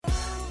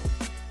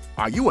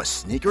Are you a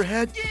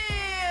sneakerhead?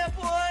 Yeah,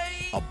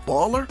 boy! A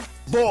baller?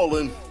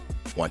 Ballin'.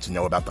 Want to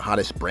know about the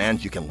hottest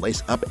brands you can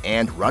lace up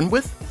and run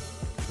with?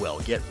 Well,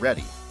 get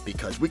ready,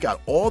 because we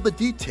got all the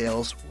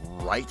details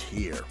right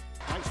here.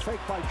 Nice fake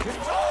by James.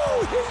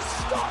 Oh, he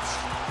stops!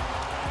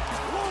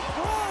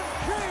 LeBron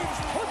James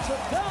puts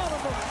it down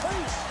in the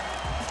face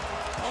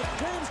of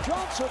James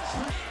Johnson.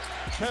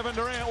 Kevin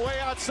Durant way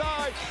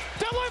outside,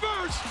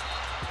 delivers!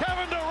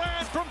 Kevin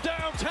Durant from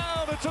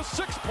downtown, it's a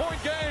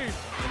 6-point game.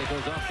 And it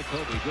goes off to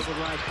Kobe, dribble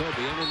drive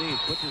Kobe underneath,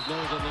 puts his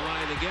nose on the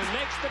line again,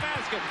 makes the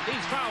basket,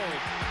 he's fouled.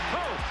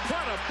 Oh,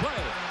 what a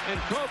play. And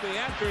Kobe,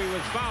 after he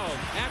was fouled,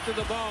 after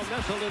the ball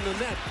nestled in the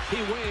net, he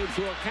waved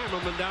to a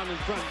cameraman down in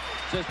front,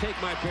 says, take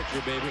my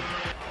picture, baby.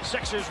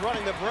 Sixers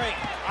running the break.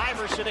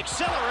 Iverson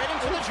accelerating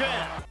to the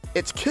jam.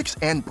 It's Kicks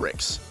and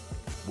Bricks,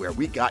 where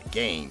we got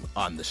game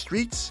on the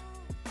streets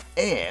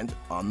and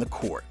on the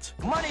court.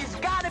 Money's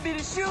gotta be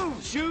the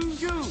shoes.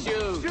 Shoes.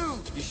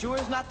 You sure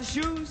it's not the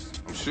shoes?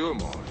 I'm sure,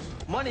 Mars.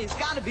 Money's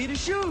gotta be the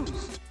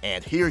shoes.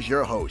 And here's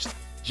your host,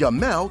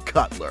 Jamel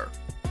Cutler.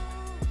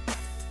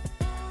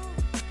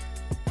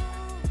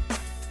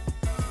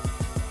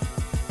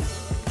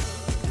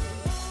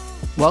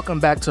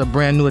 Welcome back to a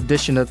brand new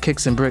edition of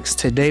Kicks and Bricks.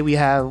 Today we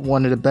have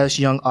one of the best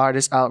young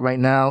artists out right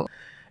now.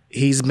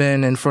 He's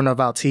been in front of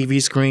our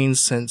TV screens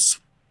since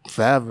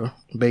forever,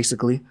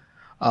 basically.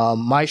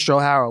 Maestro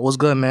Harold, what's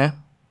good, man?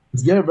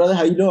 It's good, brother.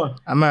 How you doing?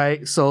 I'm all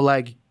right. So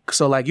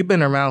you've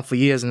been around for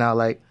years now.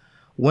 Like,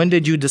 when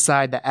did you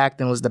decide that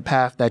acting was the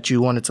path that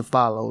you wanted to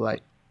follow?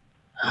 Like,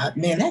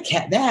 man, that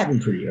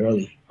happened pretty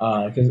early.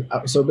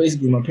 So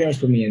basically, my parents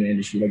put me in the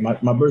industry.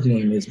 Like, my birth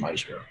name is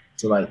Maestro.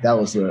 So like that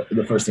was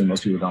the first thing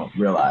most people don't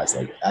realize.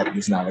 Like,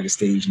 it's not like a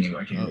stage name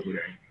I came up with.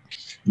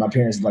 My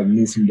parents like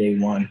knew from day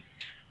one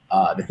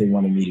that they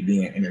wanted me to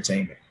be in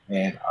entertainment,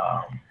 and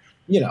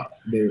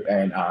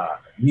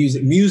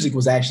music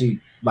was actually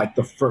like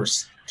the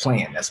first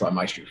plan. That's why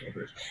Maestro came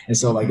first. And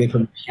so like they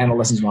put me in piano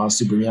lessons when I was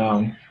super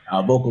young,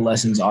 vocal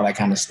lessons, all that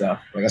kind of stuff.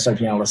 Like I started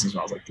piano lessons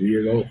when I was like 4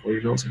 years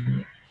old, something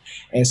like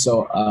that. And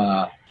so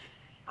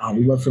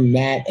we went from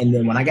that, and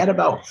then when I got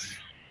about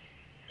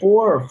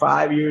 4 or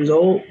 5 years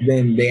old,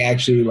 then they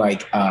actually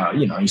like,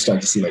 you start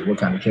to see like what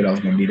kind of kid I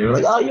was going to be. They were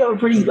like, oh, you have a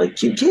pretty like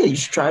cute kid. You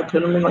should try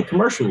putting him in like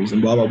commercials and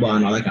blah, blah, blah,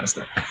 and all that kind of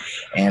stuff.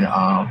 And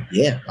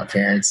my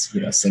parents,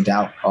 sent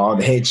out all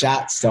the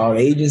headshots to all the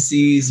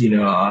agencies,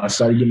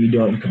 started getting me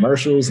doing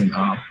commercials, and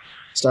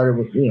started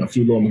with, a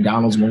few little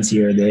McDonald's ones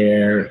here or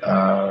there.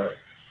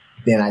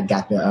 Then I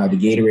got the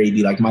Gatorade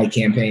Be Like Mike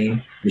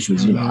campaign, which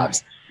was,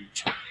 obviously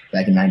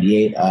back in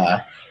 98.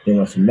 Then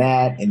went from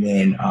that, and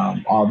then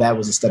all that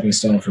was a stepping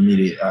stone for me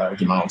to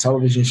get my own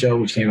television show,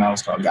 which came out. It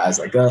was called Guys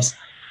Like Us.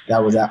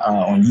 That was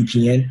on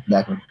UPN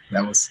back when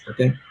that was the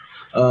thing.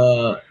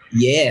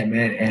 Yeah,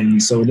 man.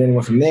 And so then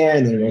went from there,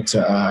 and then went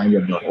to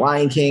ended up doing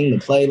Lion King, the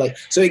play. Like,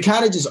 so it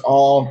kind of just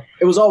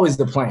it was always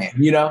the plan,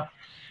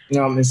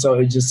 and so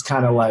it just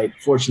kind of like,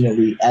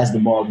 fortunately, as the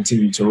ball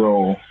continued to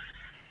roll,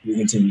 we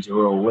continued to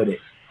roll with it.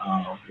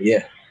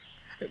 Yeah.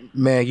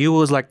 Man, you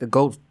was like the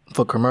GOAT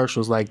for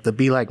commercials, like the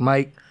Be Like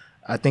Mike.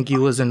 I think you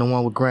was in the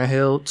one with Grant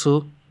Hill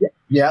too.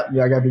 Yeah.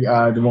 I got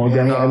the one with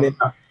Grant Hill,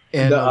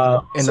 and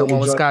the one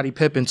with Scottie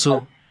Pippen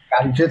too.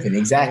 Scottie Pippen,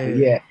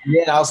 exactly. Yeah.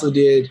 I also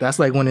did. That's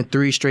like winning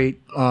 3 straight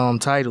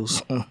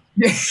titles.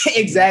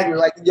 Exactly.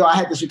 Like, I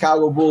had the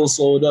Chicago Bulls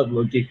sold up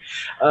looking.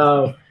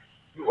 There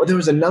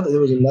was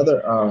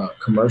another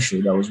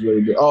commercial that was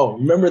really good. Oh,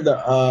 remember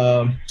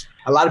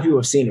a lot of people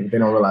have seen it, but they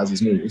don't realize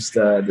it's new. It's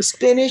the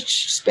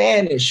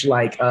Spanish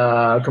like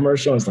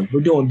commercial. It's like,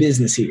 we're doing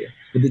business here,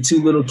 with the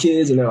 2 little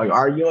kids, and they're like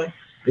arguing.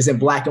 It's in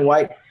black and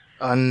white.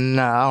 Nah,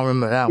 I don't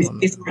remember that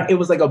one. It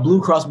was like a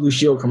Blue Cross Blue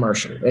Shield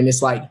commercial, and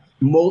it's like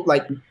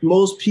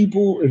most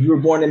people, if you were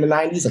born in the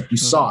 90s, like you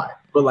saw it,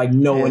 but like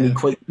no one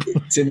equated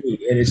it to me,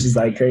 and it's just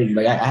like crazy.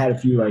 Like I had a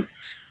few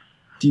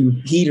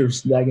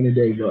heaters back in the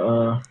day,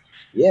 but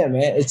yeah,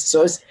 man,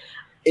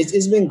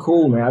 it's been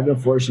cool, man. I've been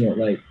fortunate.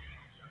 Like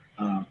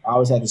I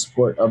always had the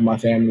support of my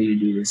family to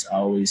do this. I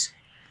always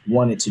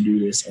wanted to do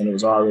this, and it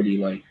was already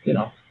like,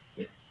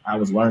 I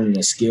was learning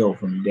a skill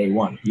from day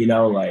one,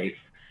 like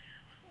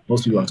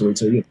most people have to wait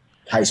till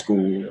high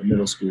school or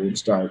middle school to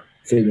start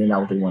figuring out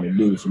what they want to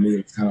do. For me,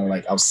 it's kind of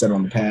like I was set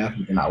on the path,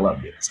 and I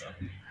loved it. So.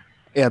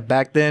 Yeah,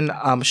 back then,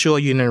 I'm sure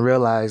you didn't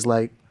realize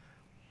like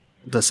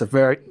the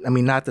severity. I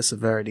mean, not the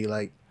severity,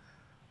 like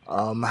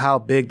how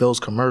big those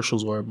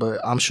commercials were. But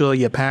I'm sure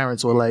your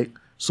parents were like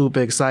super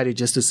excited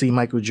just to see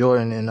Michael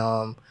Jordan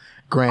and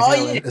Grant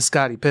Hill and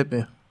Scottie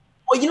Pippen.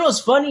 Well, it's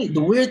funny.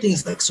 The weird thing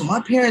is, like, so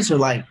my parents are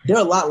like, they're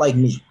a lot like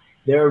me.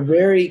 They're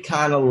very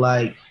kind of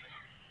like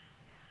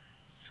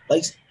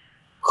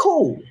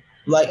cool.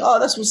 Like, oh,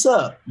 that's what's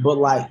up. But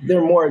like,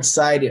 they're more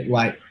excited.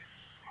 Like,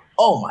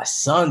 oh, my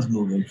son's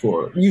moving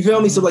forward. You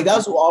feel me? So like,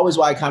 that's always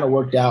why I kind of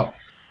worked out.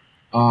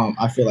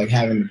 I feel like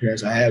having the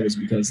parents I had was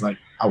because like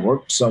I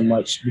worked so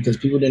much, because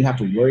people didn't have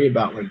to worry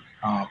about like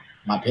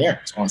my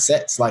parents on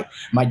sets. Like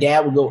my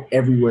dad would go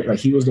everywhere. Like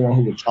he was the one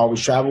who would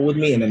always travel with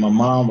me. And then my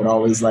mom would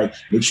always like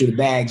make sure the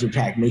bags were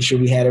packed, make sure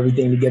we had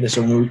everything together.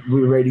 So when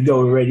we were ready to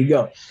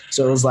go,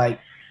 So it was like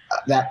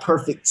that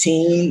perfect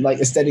team, like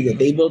aesthetic that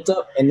they built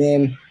up. And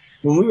then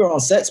when we were on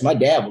sets, my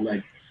dad would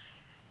like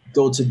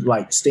go to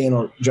like stay in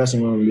the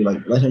dressing room and be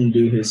like, let him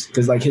do his,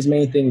 because like his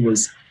main thing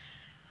was,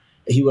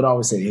 he would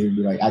always say, he would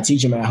be like, I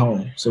teach him at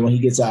home. So when he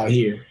gets out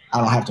here, I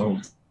don't have to hold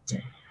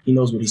him. He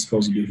knows what he's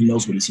supposed to do. He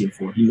knows what he's here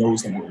for. He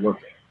knows that we're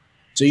working.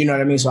 So you know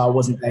what I mean? So I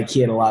wasn't that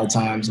kid a lot of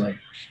times. Like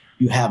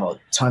you have a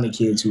ton of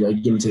kids who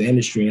like get into the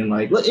industry and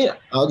like, look, yeah,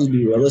 I'll just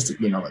be realistic.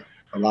 You know, like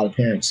a lot of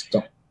parents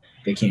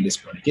they can't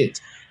discipline the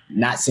kids.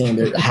 Not saying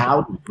that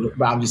how,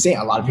 but I'm just saying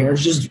a lot of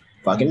parents just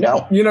fucking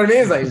don't. You know what I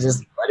mean? It's like, it's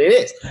just what it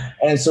is.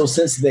 And so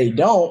since they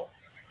don't,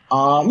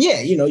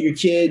 you know, your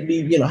kid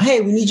be, you know,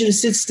 hey, we need you to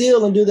sit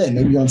still and do that.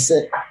 Maybe you're gonna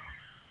sit.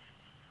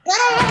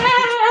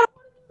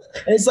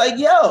 And it's like,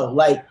 yo,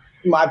 like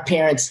my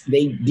parents,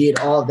 they did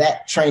all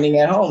that training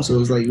at home. So it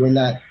was like,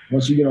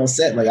 once you get on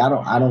set, like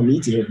I don't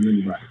need to hear from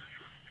anybody.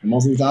 And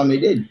most of the time they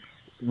did.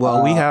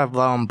 Well, we have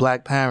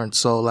black parents,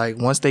 so like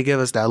once they give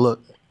us that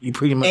look, you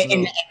pretty much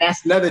and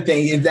that's another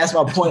thing. That's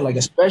my point. Like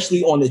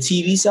especially on the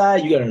TV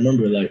side, you got to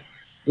remember like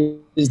this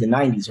is the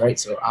 90s, right?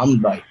 So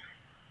I'm like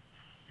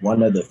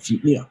one of the few,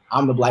 you know,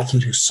 I'm the black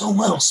kid who's so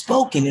well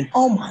spoken, and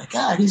oh my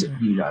God,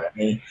 you know what I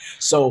mean?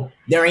 So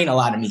there ain't a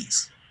lot of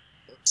me's.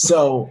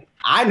 So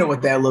I know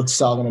what that looks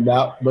talking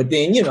about, but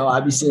then, you know, I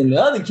be seeing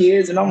the other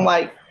kids and I'm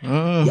like,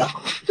 yo,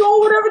 do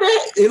whatever the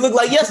heck. It looked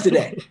like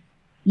yesterday.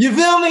 You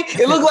feel me?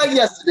 It looked like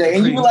yesterday.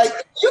 And you be like,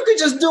 you could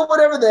just do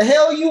whatever the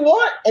hell you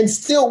want and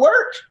still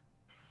work.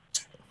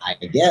 I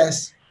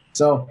guess.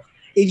 So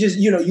it just,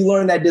 you know, you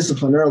learn that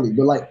discipline early,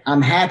 but like,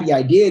 I'm happy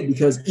I did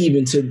because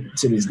even to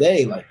this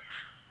day, like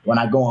when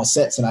I go on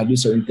sets and I do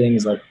certain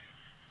things, like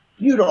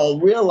you don't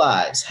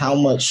realize how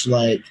much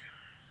that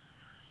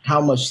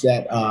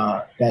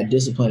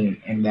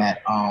discipline and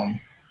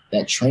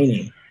that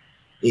training,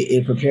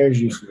 it prepares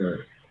you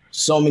for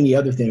so many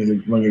other things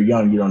that when you're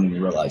young you don't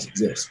even realize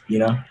exist, you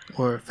know?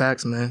 Or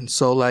facts, man.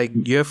 So like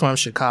you're from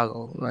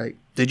Chicago. Like,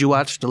 did you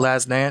watch The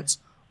Last Dance?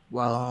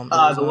 While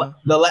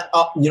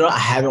you know, I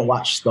haven't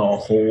watched the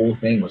whole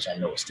thing, which I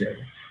know is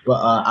terrible.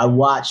 But I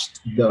watched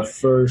the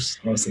first,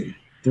 let's say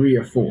 3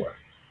 or 4.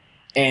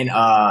 And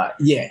I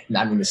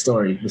mean the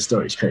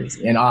story's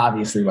crazy. And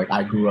obviously like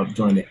I grew up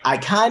during it. I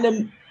kind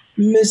of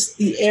missed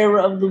the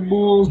era of the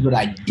Bulls, but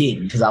I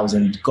didn't because I was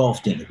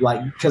engulfed in it,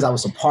 like because I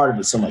was a part of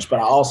it so much. But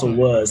I also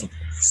was like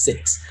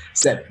 6,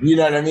 7, you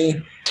know what I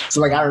mean?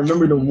 So like I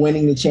remember them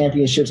winning the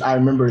championships. I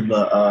remember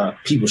the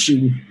people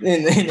shooting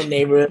in the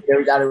neighborhood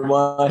every time they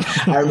won.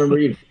 I remember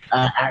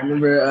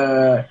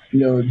you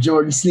know,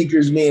 Jordan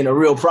sneakers being a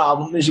real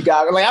problem in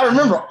Chicago. Like I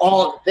remember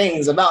all the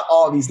things about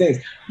all these things,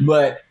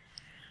 but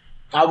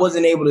I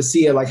wasn't able to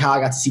see it like how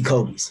I got to see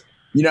Kobe's.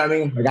 You know what I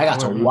mean? Like I got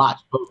to watch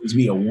Kobe's,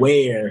 be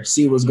aware,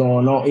 see what's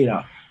going on, you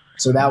know.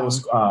 So that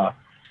was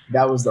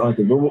the only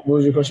thing. What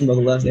was your question about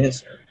The Last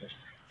Dance?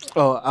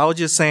 Oh, I was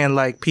just saying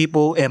like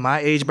people in my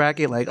age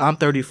bracket, like I'm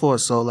 34,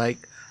 so like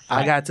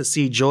I got to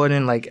see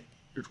Jordan like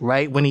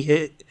right when he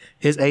hit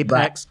his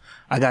apex.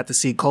 Right. I got to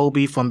see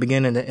Kobe from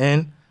beginning to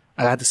end.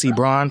 I got to see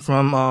Bron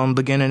from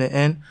beginning to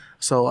end.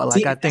 So like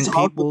see, I think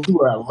people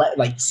who are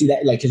like see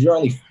that like because you're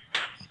only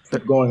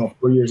going on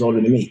 4 years older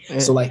than me,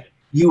 so like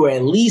you were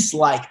at least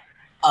like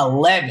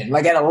 11.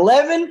 Like at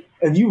 11,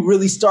 if you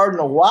really starting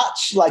to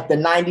watch like the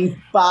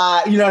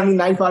 95, you know what I mean,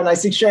 95,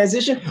 96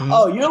 transition,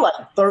 you're like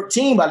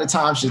 13 by the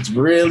time shit's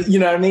really, you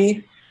know what I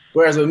mean?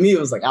 Whereas with me, it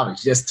was like I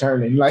was just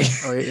turning. Like,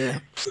 oh yeah,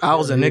 I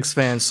was a Knicks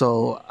fan,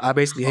 so I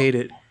basically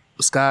hated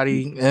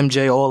Scottie,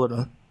 MJ, all of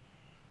them.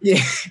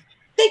 Yeah,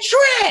 they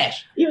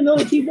trash, even though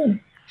they keep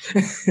winning.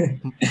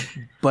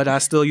 But I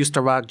still used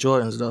to rock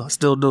Jordans though.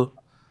 Still do.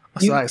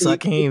 So I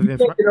can't even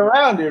get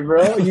around it,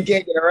 bro. You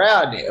can't get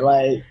around it.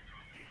 Like.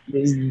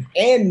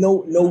 And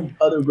no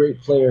other great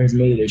player has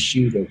made a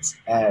shoe that's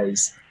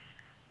as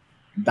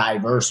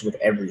diverse with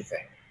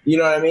everything. You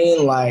know what I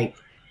mean? Like,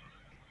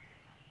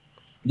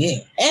 yeah.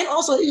 And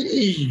also,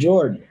 it's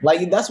Jordan.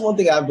 Like, that's one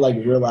thing I've like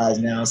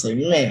realized now. It's like,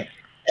 man,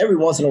 every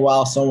once in a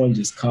while, someone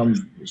just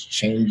comes and just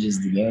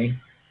changes the game,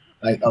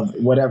 like of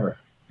whatever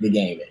the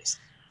game is.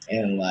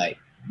 And like,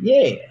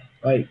 yeah,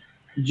 like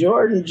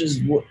Jordan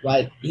just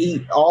like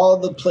all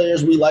the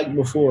players we liked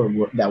before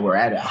that were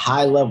at a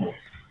high level.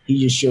 He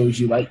just shows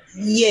you like,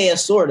 yeah,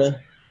 sort of.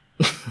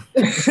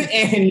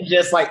 And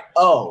just like,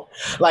 oh.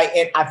 Like,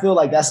 and I feel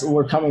like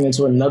we're coming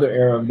into another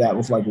era of that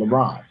with like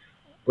LeBron.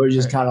 Where it's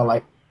just kind of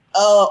like,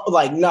 oh,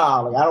 like, nah,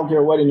 like I don't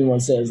care what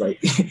anyone says.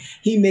 Like,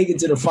 he make it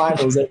to the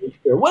finals every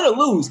year. Win or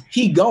lose,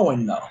 he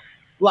going though.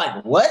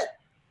 Like, what?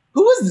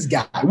 Who is this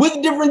guy?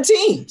 With different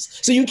teams.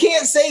 So you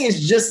can't say it's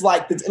just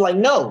like,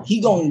 no,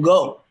 he gonna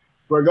go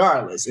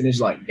regardless. And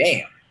it's like,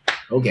 damn,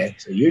 okay,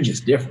 so you're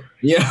just different.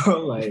 You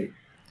know, like.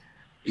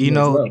 You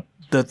know,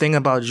 the thing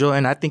about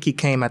Jordan, I think he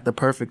came at the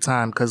perfect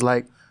time because,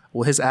 like,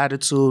 with his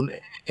attitude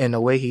and the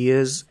way he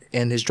is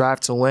and his drive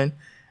to win,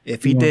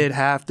 if he did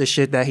half the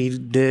shit that he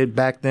did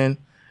back then,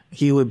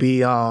 he would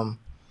be, kind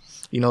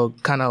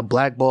of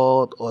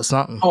blackballed or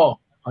something. Oh,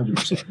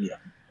 100%. Yeah.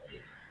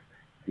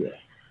 Yeah.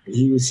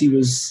 He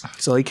was.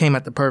 So he came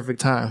at the perfect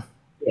time.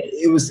 Yeah,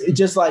 it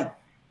just like,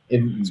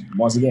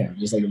 once again,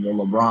 just like if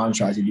LeBron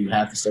tries to do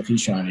half the stuff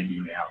he's trying to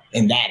do now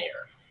in that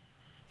era.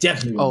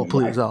 Definitely. Oh,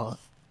 please.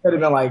 Could have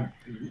been like,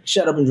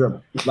 shut up and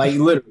dribble. Like,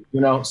 literally,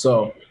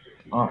 So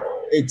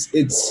it's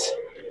interesting.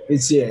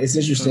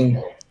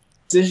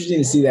 It's interesting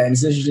to see that. And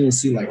it's interesting to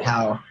see like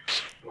how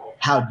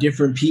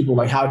different people,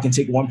 like how it can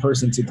take one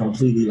person to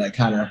completely like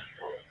kind of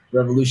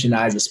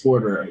revolutionize a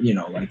sport or,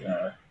 like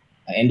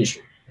an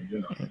industry.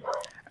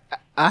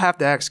 I have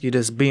to ask you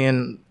this,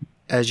 being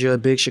as you're a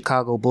big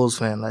Chicago Bulls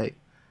fan, like,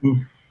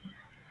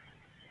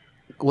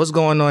 what's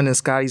going on in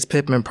Scottie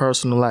Pippen's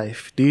personal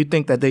life? Do you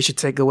think that they should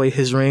take away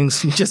his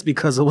rings just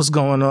because of what's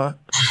going on?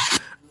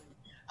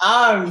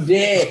 I'm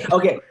dead.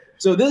 Okay,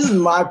 so this is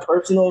my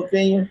personal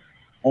opinion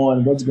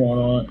on what's going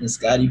on in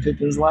Scottie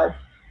Pippen's life.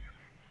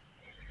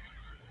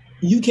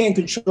 You can't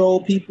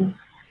control people.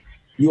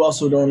 You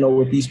also don't know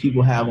what these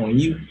people have on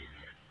you.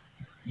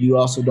 You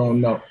also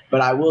don't know. But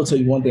I will tell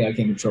you one thing I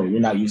can't control. You're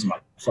not using my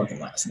fucking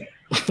last name.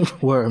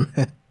 Word,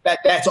 man.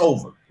 That's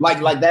over. Like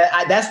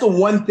that. That's the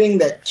one thing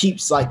that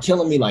keeps like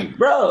killing me. Like,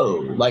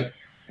 bro, like,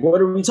 what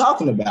are we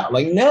talking about?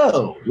 Like,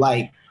 no,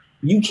 like,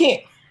 you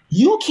can't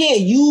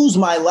use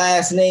my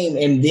last name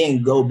and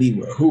then go be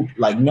with Hoop.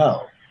 Like,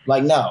 no.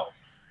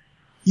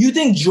 You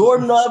think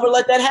Jordan will ever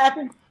let that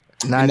happen?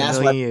 90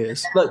 million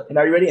years. Look,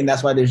 are you ready? And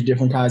that's why there's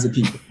different kinds of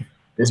people.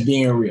 That's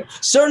being real.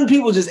 Certain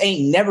people just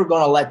ain't never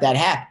gonna let that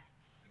happen.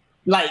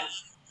 Like,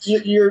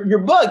 you're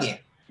bugging.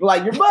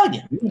 Like, you're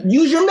bugging.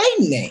 Use your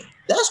maiden name.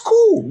 That's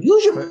cool.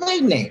 Use your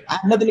maiden name. I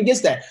have nothing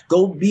against that.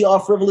 Go be all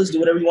frivolous. Do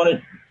whatever you want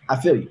to. I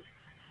feel you.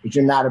 But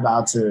you're not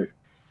about to.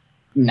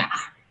 Nah.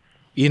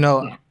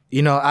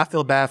 I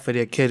feel bad for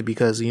their kid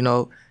because,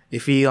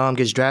 if he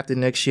gets drafted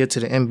next year to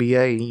the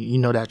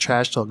NBA, that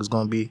trash talk is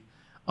going to be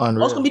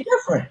unreal. It's going to be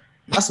different.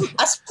 I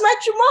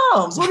smacked your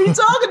moms. What are you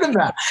talking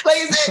about? Like,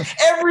 it's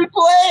every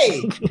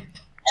play.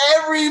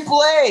 Every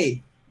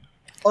play.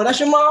 Oh, that's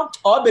your mom?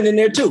 Oh, I've been in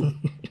there too.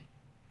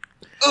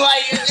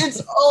 Like,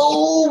 it's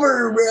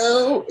over,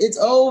 bro. It's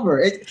over.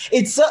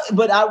 It's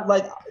but I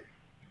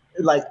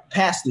like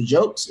past the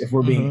jokes, if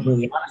we're being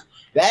really honest.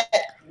 That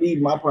be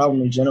my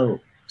problem in general.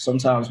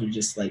 Sometimes we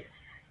just like,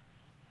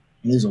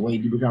 this is a way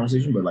deeper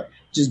conversation, but like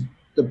just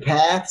the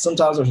path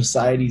sometimes our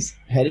society's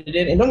headed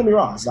in. And don't get me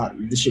wrong, it's not,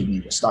 this shit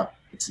didn't just start.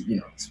 It's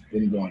it's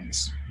been going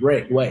this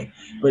great way,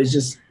 but it's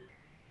just,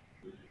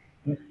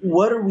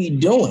 what are we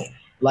doing?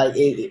 Like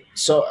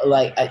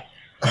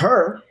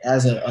her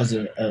as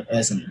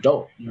an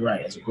adult, you're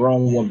right, as a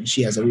grown woman,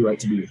 she has every right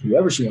to be with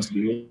whoever she wants to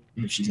be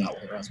with if she's not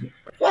with her husband.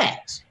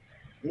 Facts.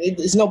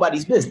 It's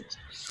nobody's business.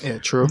 Yeah,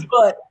 true.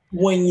 But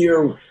when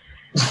you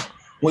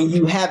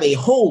have a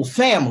whole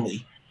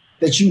family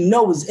that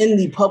is in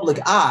the public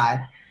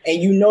eye,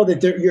 and you know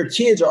that your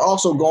kids are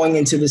also going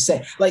into the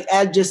same, like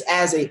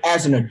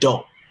as an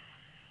adult,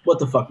 what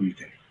the fuck are you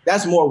thinking?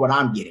 That's more what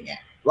I'm getting at.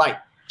 Like,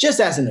 just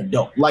as an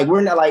adult, like,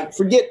 we're not like,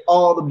 forget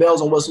all the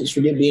bells and whistles,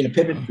 forget being a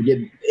Pippen, forget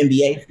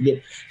NBA,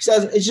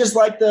 it's just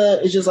like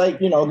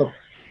the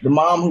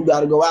mom who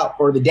got to go out,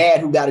 or the dad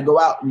who got to go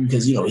out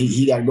because he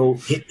got to go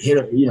hit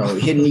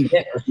an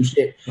event or some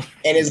shit,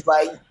 and it's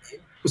like,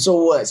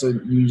 so what? So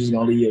you just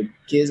gonna leave your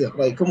kids?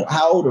 Like, come on,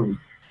 how old are we?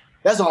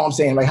 That's all I'm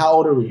saying. Like, how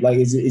old are we? Like,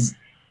 is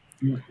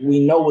we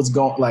know what's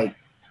going? Like,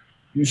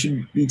 you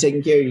should be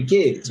taking care of your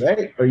kids,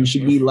 right? Or you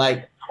should be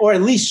like, or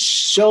at least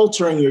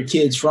sheltering your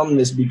kids from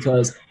this,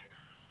 because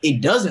it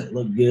doesn't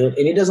look good,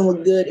 and it doesn't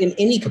look good in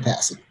any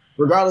capacity,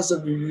 regardless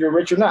of if you're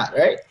rich or not,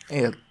 right?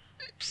 Yeah.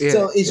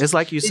 So it's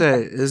like you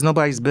said, it's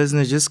nobody's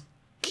business. Just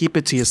keep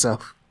it to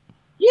yourself.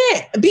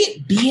 Yeah,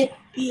 be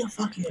a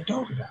fucking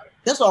adult about it.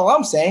 That's all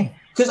I'm saying.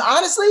 Because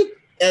honestly,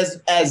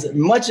 as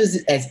much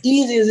as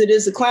easy as it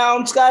is to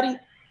clown Scottie,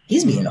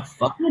 he's being a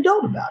fucking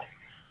adult about it.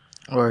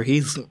 Or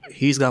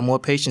he's got more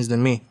patience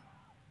than me.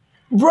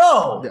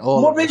 Bro,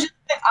 more patience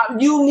than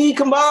you need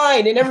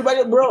combined, and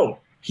everybody, bro.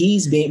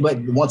 But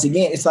once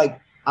again, it's like,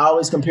 I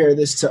always compare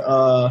this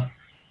to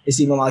it's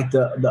even like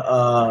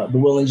the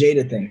Will and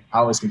Jada thing. I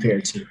always compare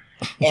it to.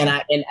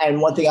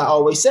 And one thing I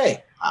always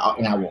say,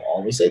 and I will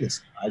always say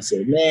this, I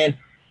say, man,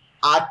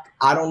 I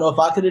don't know if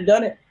I could have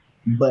done it,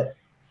 but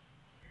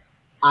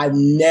I've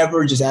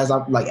never, just as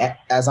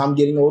I'm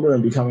getting older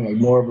and becoming like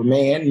more of a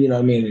man, you know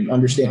what I mean, and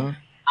understand,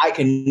 I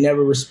can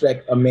never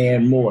respect a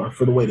man more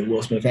for the way that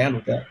Will Smith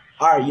handled that.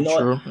 All right, you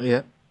know what?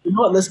 Yeah. You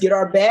know what? Let's get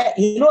our bag.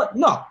 You know what?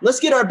 No, let's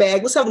get our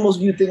bag. Let's have the most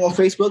viewed thing on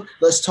Facebook.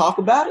 Let's talk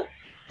about it,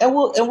 and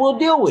we'll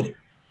deal with it.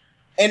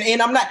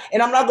 And I'm not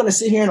going to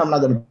sit here and I'm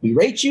not going to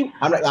berate you.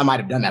 I might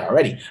have done that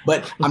already,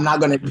 but I'm not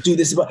going to do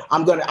this. But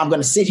I'm going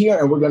to sit here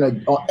and we're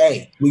going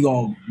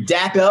to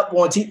dap up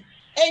on TV.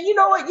 And you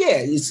know what? Yeah,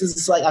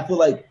 it's like, I feel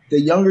like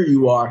the younger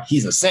you are,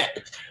 he's a simp.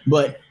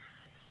 But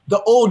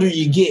the older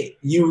you get,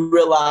 you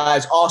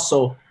realize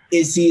also,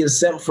 is he a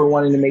simp for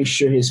wanting to make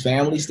sure his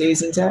family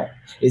stays intact?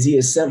 Is he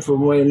a simp for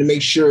wanting to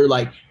make sure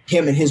like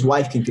him and his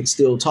wife can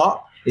still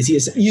talk? Is he a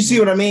simp? You see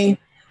what I mean?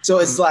 So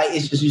it's like,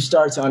 it's just, you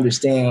start to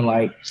understand,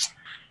 like,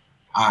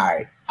 all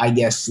right, I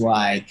guess,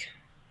 like,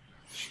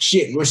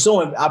 shit,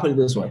 I'll put it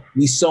this way.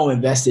 We so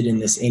invested in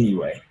this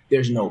anyway.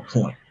 There's no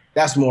point.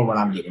 That's more what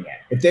I'm getting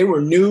at. If they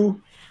were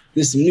new,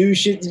 this new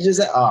shit to just,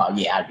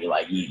 yeah, I'd be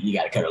like, you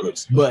got to cut it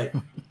loose. But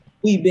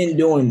we've been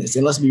doing this,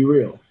 and let's be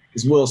real.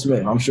 It's Will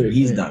Smith. I'm sure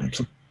he's done it.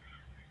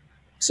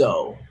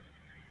 So.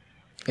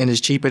 And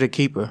it's cheaper to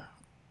keep her.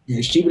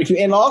 It's cheaper to keep,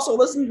 and also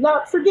let's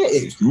not forget,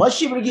 it's much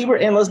cheaper to keep her.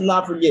 And let's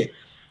not forget,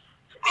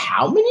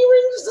 how many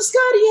rings does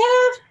Scotty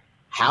have?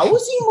 How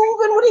was he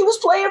moving when he was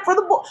playing for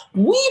the Bulls?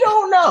 We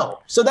don't know.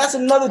 So that's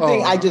another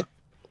thing. I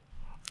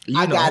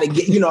gotta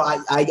get.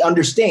 I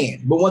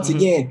understand, but once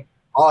again,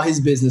 all his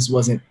business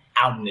wasn't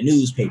out in the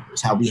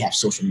newspapers. How we have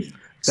social media.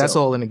 That's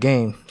all in the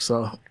game.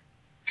 So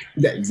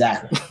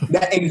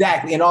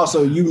exactly, and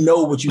also you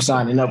know what you're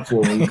signing up for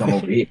when you come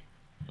over here.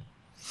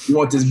 You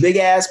want this big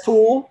ass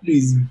pool,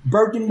 these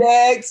Birkin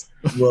bags?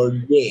 Well,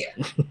 yeah,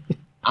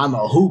 I'm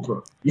a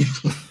hooper.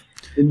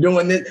 They're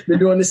doing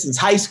this since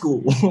high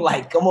school.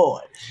 Like, come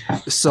on.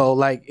 So,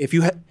 like, if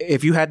you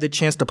had the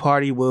chance to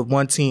party with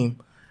one team,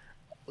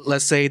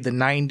 let's say the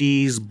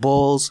 '90s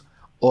Bulls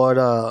or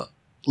the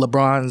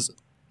LeBron's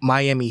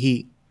Miami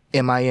Heat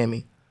in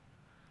Miami,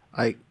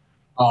 like,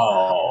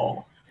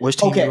 which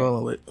team you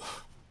rolling with?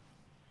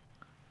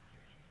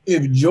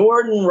 If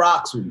Jordan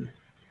rocks with me.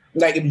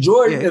 Like, if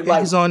Jordan, if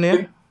he's on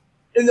there.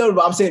 No,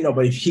 but I'm saying no.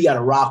 But if he got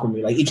to rock with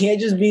me, like, it can't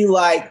just be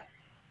like,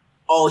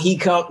 he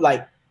come,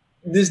 like,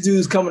 this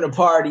dude's coming to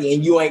party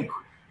and you ain't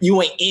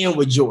in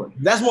with Jordan.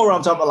 That's more what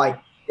I'm talking about. Like,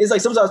 it's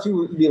like sometimes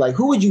people be like,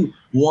 who would you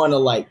want to,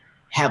 like,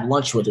 have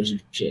lunch with or some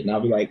shit? And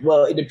I'll be like,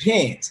 well, it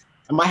depends.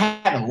 Am I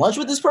having lunch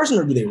with this person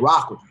or do they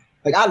rock with me?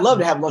 Like, I'd love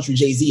to have lunch with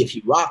Jay-Z if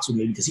he rocks with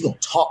me because he gonna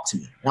talk to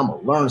me and I'm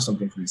gonna learn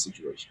something from the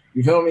situation.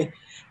 You feel me?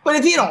 But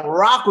if he don't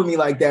rock with me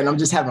like that and I'm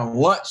just having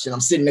lunch and I'm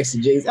sitting next to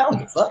Jay-Z, I don't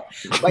give a fuck.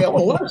 Like, I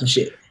want to learn some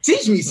shit.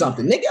 Teach me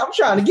something, nigga. I'm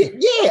trying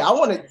to I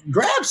want to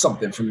grab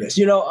something from this.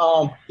 Even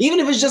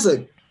if it's just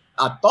a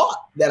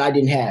thought that I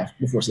didn't have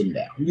before sitting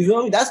down. You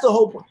feel me? That's the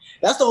whole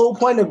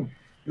point.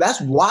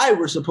 That's why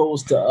we're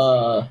supposed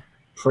to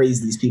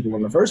praise these people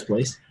in the first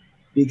place.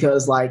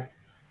 Because, like,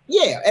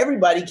 yeah,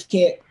 everybody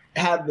can't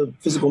have the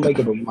physical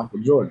makeup of Michael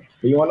Jordan.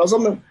 But you want to know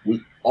something?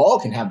 We all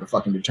can have the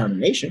fucking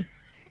determination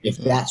if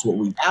that's what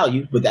we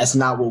value, but that's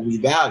not what we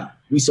value.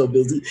 We so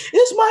busy.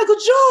 It's Michael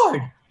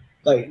Jordan.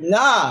 Like,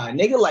 nah,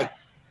 nigga, like,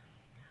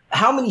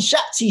 how many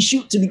shots he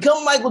shoot to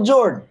become Michael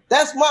Jordan?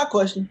 That's my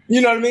question.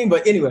 You know what I mean?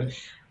 But anyway,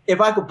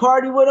 if I could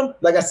party with him,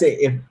 like I said,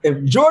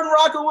 if Jordan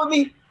rocking with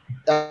me,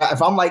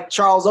 if I'm like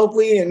Charles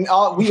Oakley and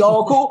we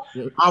all cool,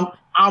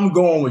 I'm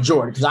going with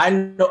Jordan because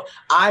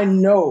I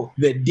know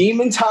the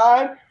demon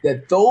time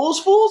that those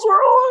fools were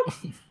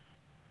on.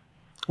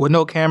 With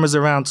no cameras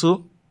around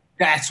too.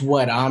 That's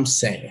what I'm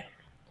saying.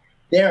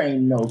 There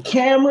ain't no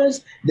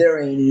cameras.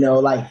 There ain't no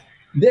like.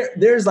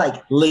 There's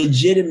like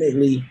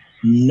legitimately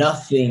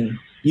nothing.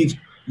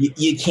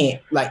 You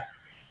can't like.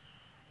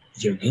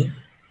 You're good.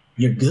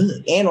 You're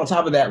good. And on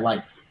top of that,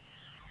 like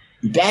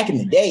back in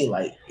the day,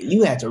 like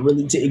you had to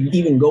really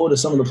even go to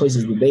some of the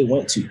places that they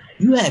went to.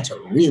 You had to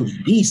really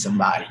be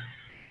somebody.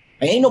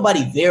 Like, ain't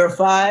nobody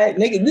verified,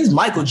 nigga. This is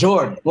Michael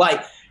Jordan.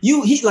 Like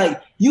you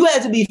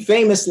had to be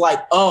famous. Like,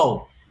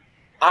 oh,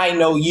 I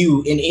know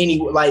you in any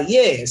like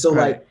yeah. So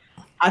right. Like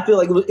I feel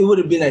like it would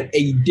have been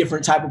a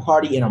different type of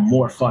party and a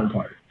more fun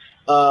party.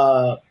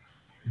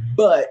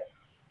 But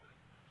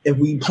if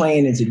we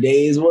playing in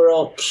today's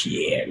world,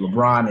 yeah,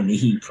 LeBron and the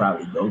Heat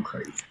probably go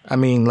crazy. I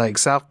mean, like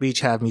South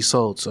Beach have me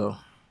sold, so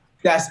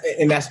that's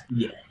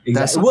yeah,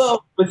 exactly.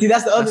 But see,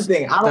 that's the other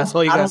thing. That's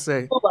all you gotta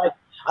say.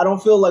 I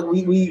don't feel like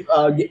we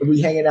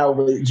hanging out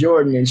with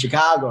Jordan in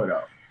Chicago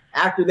though.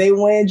 After they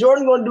win,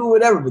 Jordan gonna do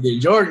whatever, but then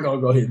Jordan gonna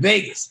go hit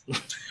Vegas,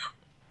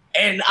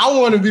 and I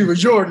want to be with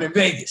Jordan in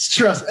Vegas.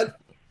 Trust me.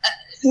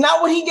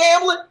 Not when he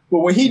gambling, but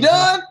when he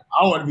done,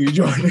 I want to be with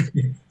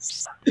Jordan.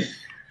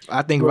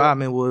 I think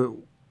Rodman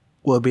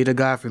would be the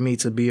guy for me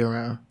to be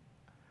around.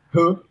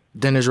 Who?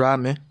 Dennis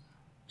Rodman.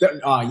 Yeah.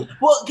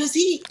 Well, because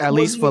at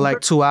least for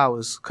like 2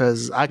 hours,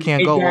 because I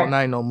can't go all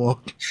night no more.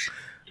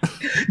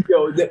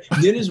 Yo,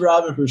 Dennis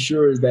Rodman for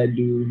sure is that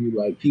dude who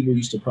like people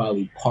used to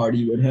probably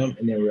party with him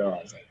and then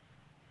realize like,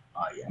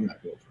 oh yeah, I'm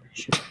not good for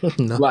this shit.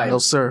 No,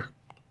 sir.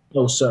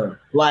 No, sir.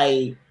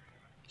 Like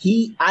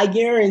I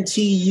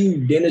guarantee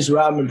you, Dennis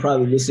Rodman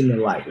probably listened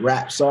to like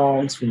rap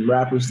songs from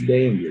rappers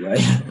today and be like,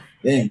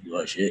 they ain't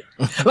doing shit.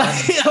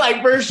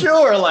 like for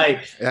sure. Like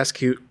that's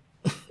cute.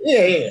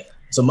 Yeah.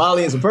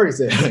 Somali and some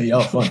Percocet.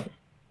 Y'all funny.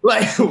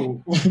 Like,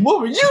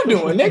 what were you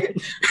doing,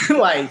 nigga?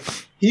 Like,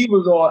 he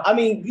was on. I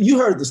mean, you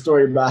heard the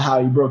story about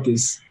how he broke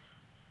his.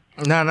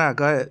 Nah,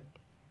 go ahead.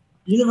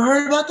 You never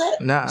heard about that?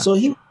 Nah. So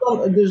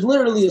there's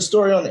literally a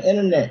story on the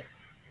internet,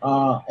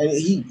 and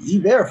he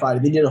verified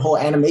it. They did a whole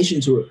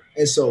animation to it,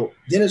 and so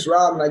Dennis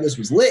Rodman, I guess,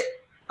 was lit.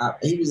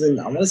 He was in,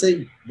 I want to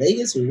say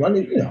Vegas or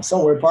London,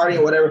 somewhere partying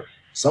or whatever.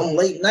 Some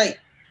late night,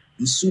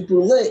 he's super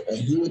lit, and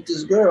he with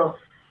this girl,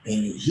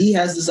 and he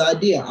has this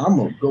idea. I'm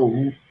gonna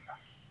go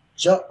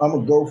jump. I'm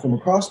gonna go from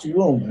across the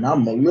room, and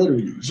I'm gonna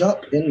literally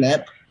jump in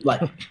that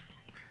like.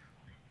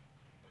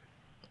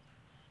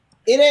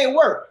 It ain't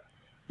work.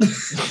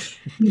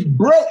 He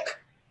broke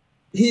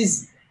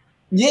his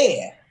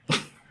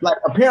like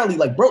apparently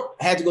like broke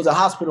had to go to the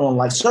hospital and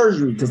like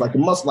surgery because like the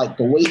muscle like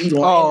the way he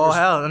don't. Oh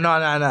hell no.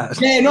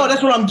 Yeah, no,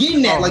 that's what I'm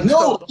getting at. Like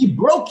no, he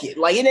broke it.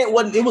 Like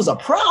it was a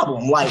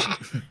problem. Like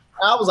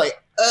I was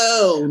like,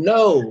 oh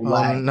no,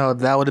 like no,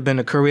 that would have been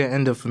a career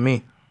ender for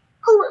me.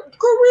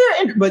 Career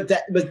ender, but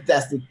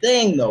that's the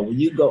thing though. When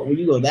you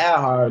go that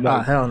hard,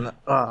 like, hell no.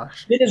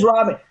 Dennis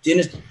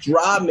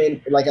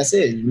Rodman, like I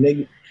said,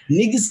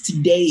 niggas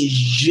today is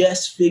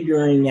just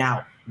figuring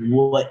out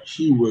what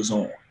he was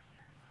on.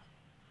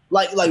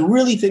 Like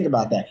really think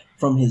about that.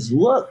 From his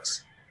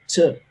looks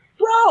to,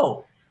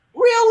 bro,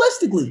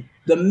 realistically,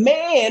 the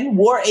man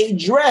wore a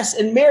dress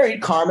and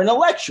married Carmen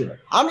Electra.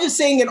 I'm just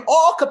saying in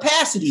all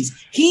capacities,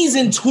 he's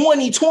in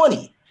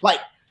 2020.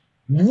 Like,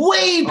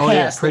 way past. Oh,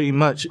 yeah, pretty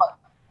much. Like,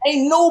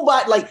 ain't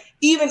nobody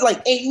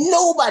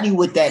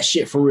with that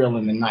shit for real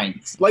in the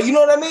 90s. Like, you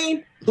know what I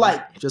mean?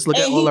 Like, just look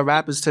at all the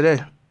rappers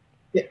today.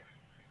 Yeah,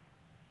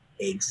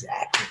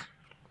 exactly.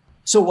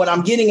 So what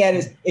I'm getting at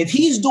is if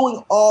he's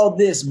doing all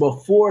this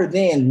before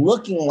then,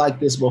 looking like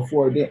this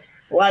before then,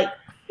 like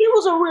he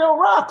was a real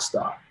rock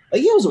star.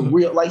 Like he was a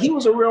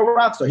real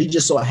rock star. He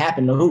just so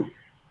happened to hoop.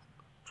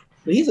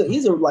 But he's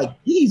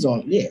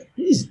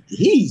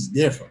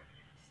different.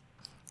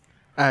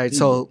 All right,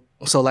 so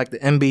like the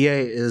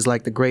NBA is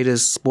like the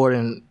greatest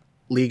sporting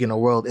league in the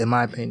world, in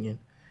my opinion.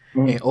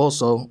 Mm-hmm. And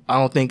also, I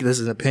don't think this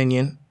is an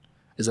opinion,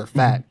 it's a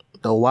fact.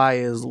 Mm-hmm. The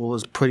Wire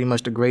was pretty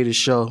much the greatest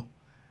show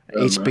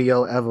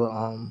HBO ever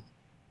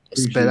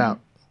spit out.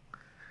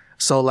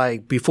 So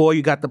like before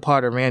you got the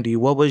part of Randy,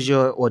 what was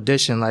your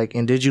audition like?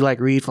 And did you like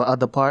read for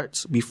other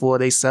parts before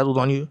they settled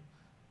on you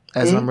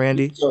as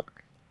Randy? So,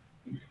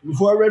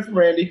 before I read for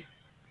Randy,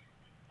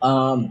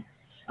 I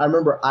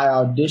remember I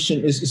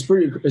auditioned. It's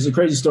a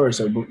crazy story.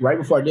 So right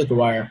before I did The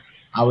Wire,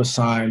 I was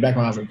signed, back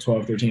when I was like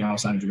 12, 13, I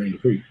was signed to Jermaine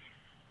Dupri.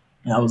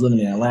 And I was living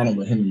in Atlanta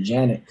with him and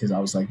Janet because I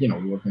was like,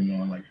 working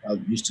on like, I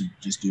used to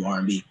just do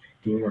R&B.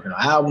 We were working on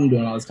an album,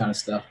 doing all this kind of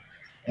stuff.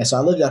 And so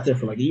I lived out there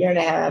for like a year and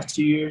a half,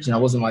 2 years, and I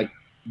wasn't like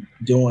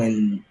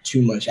doing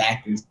too much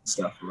acting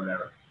stuff or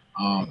whatever.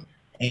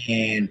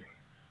 And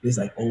it's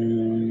like 04.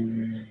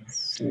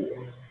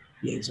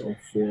 Yeah, it's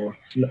 04.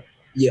 No,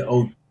 yeah,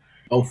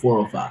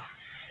 04, 05.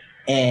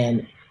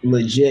 And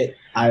legit,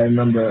 I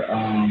remember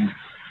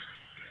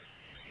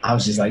I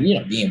was just like,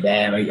 being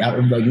bad. Like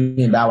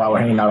me and Bow Wow were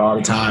hanging out all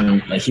the time.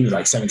 And like he was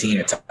like 17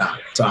 at the time.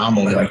 So I'm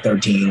only like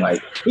 13.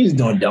 Like he was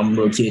doing dumb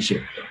little kid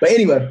shit. But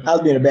anyway, I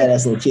was being a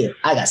badass little kid.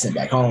 I got sent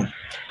back home.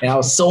 And I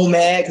was so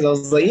mad because I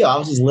was like, I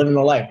was just living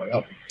the life. Like I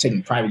was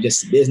taking private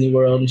jets to Disney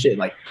World and shit,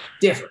 like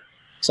different.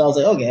 So I was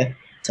like, okay.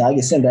 So I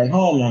get sent back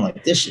home and I'm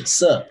like, this shit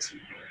sucks.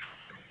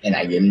 And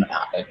I get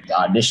the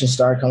audition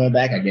started coming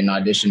back. I get an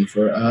audition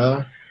for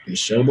the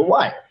show The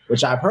Wire,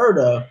 which I've heard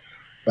of,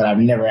 but I've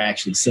never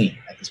actually seen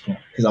at this point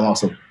because I'm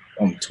also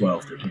only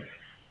 12, 13.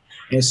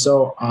 And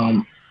so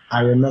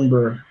I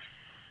remember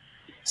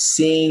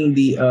getting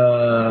the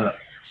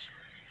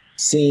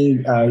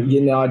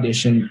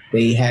audition.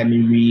 They had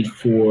me read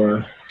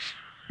for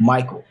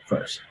Michael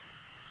first.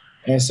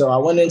 And so I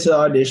went into the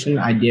audition.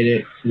 I did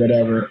it,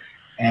 whatever.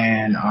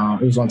 And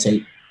it was on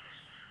tape.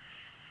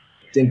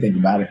 Didn't think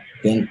about it.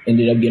 Then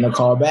ended up getting a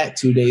call back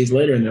 2 days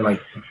later. And they're like,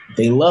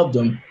 they loved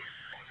him,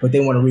 but they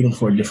want to read him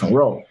for a different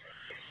role.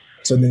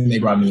 So then they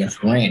brought me in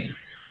for Randy.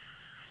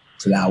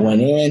 So then I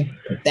went in,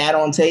 put that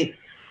on tape.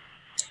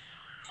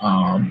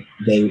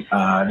 They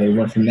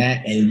went from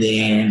that, and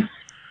then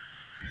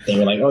they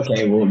were like,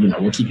 okay, well,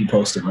 we'll keep you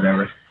posted,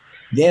 whatever.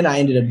 Then I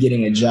ended up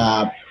getting a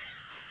job.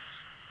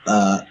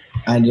 I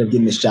ended up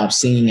getting this job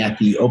singing at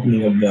the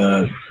opening of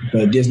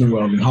the Disney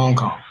World in Hong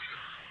Kong.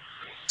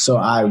 So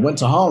I went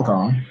to Hong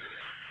Kong,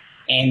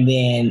 and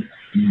then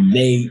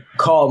they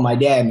called my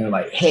dad and they're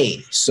like,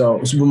 hey,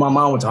 so my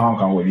mom went to Hong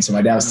Kong with me. So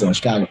my dad was still in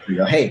Chicago. They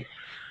go, hey,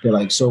 they're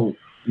like, so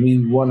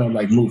we want to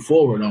like move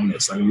forward on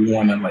this. Like we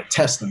want to like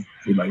test them.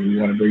 We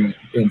want to bring him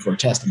in for a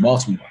test in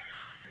Baltimore.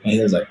 And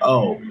he was like,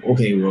 oh,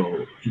 okay,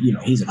 well,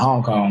 he's in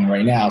Hong Kong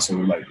right now. So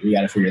we're like, we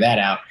got to figure that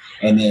out.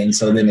 And then,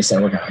 so then they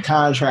started working on a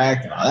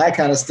contract and all that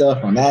kind of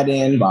stuff on that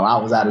end while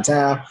I was out of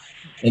town.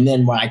 And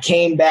then when I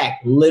came back,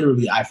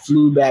 literally I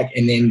flew back.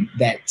 And then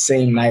that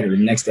same night or the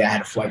next day I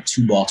had a flight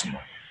to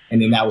Baltimore.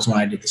 And then that was when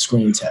I did the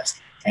screen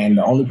test. And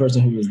the only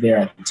person who was there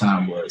at the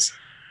time was,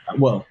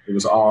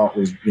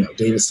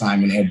 David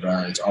Simon, Ed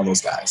Burns, all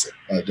those guys,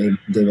 David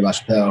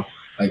LaChapelle,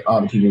 like all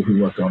the people who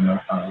worked on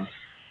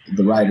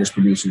the writers,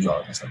 producers,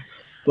 all that stuff.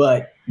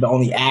 But the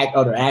only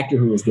other actor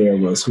who was there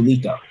was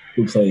Julito,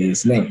 who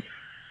plays Nate.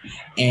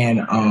 And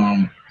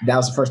that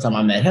was the first time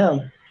I met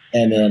him.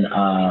 And then,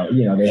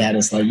 they had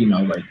us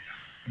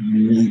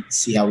meet,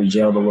 see how we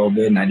gelled a little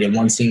bit. And I did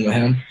one scene with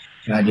him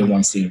and I did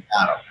one scene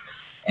without him.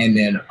 And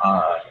then,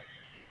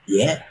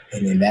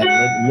 and then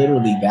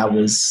that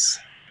was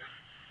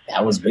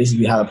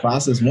basically how the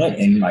process went.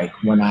 And like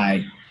when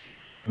I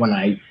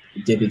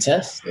did the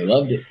test, they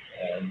loved it,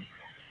 and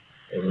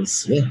it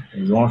was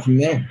on from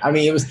there. I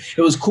mean,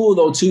 it was cool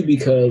though too,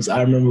 because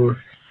I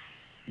remember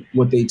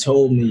what they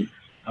told me.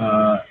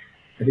 I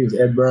think it was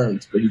Ed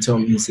Burns, but he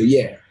told me, he said,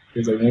 yeah, he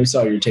was like, when we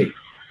saw your tape,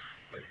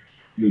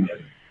 we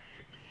never,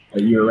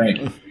 like, you're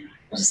ranking. I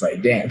was just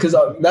like, damn, because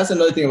that's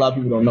another thing a lot of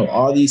people don't know.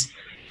 All these,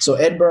 so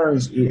Ed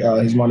Burns,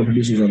 he's one of the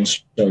producers on the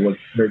show,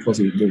 worked very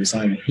closely with David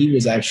Simon. He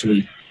was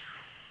actually,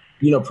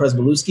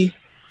 Presbeluski?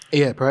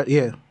 Yeah.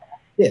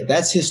 Yeah,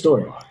 that's his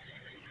storyline.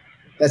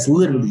 That's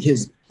literally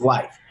his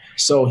life.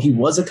 So he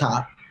was a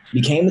cop,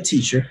 became a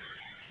teacher,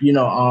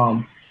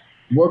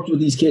 worked with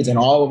these kids, and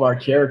all of our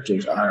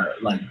characters are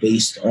like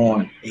based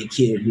on a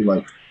kid who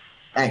like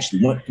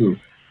actually went through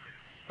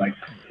like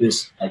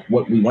this, like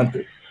what we went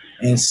through.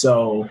 And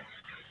so,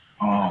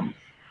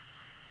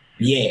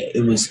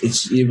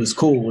 it was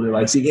cool to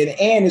like see it.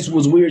 And it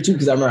was weird too,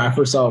 because I remember when I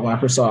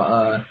first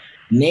saw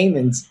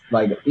Naaman's,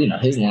 like,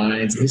 his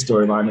lines, his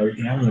storyline and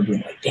everything, I remember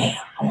being like, damn,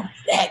 I want to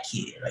be that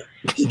kid. Like,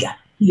 he get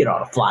all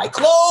the fly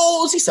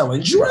clothes, he's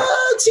selling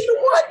drugs, he the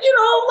one,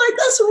 like,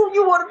 that's who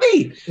you want to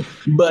be.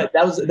 But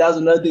that was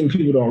another thing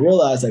people don't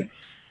realize, like,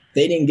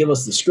 they didn't give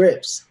us the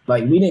scripts.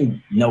 Like, we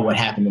didn't know what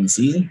happened in the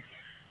season.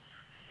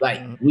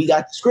 Like, we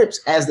got the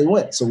scripts as they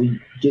went. So we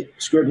get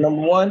script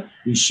number 1,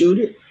 we shoot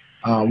it.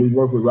 We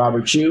work with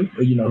Robert Chu,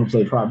 who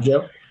played Prop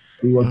Joe.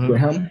 We worked with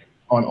him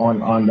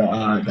on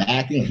the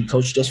acting. He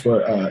coached us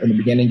for in the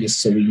beginning,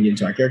 just so we can get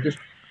into our characters.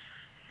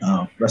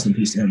 Rest in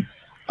peace to him.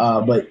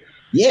 But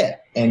yeah,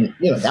 and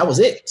that was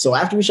it. So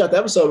after we shot the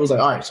episode, it was like,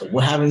 all right, so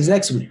what happens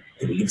next week?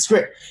 Then we get the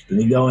script. Then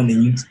we go and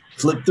then you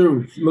flip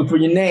through, look for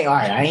your name. All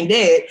right, I ain't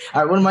dead.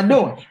 All right, what am I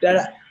doing?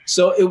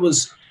 So it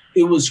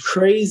was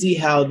crazy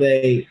how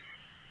they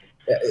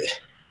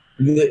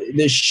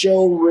the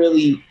show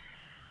really.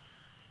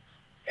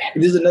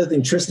 There's another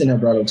thing Tristan had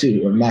brought up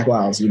too, or Mac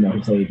Wiles,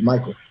 who played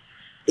Michael.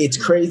 It's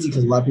crazy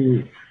because a lot of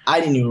people, I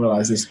didn't even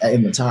realize this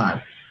in the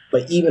time,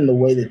 but even the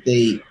way that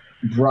they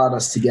brought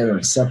us together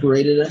and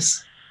separated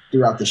us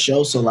throughout the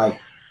show. So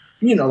like,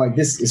 like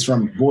this is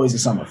from Boys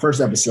of Summer,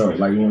 first episode,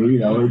 like when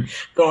we're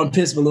going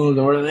piss balloons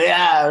or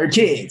we're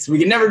kids, we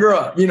can never grow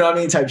up,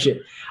 type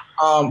shit.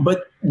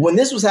 But when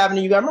this was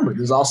happening, you gotta remember,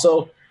 there's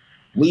also,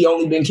 we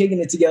only been kicking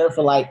it together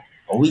for like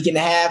a week and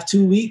a half,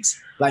 2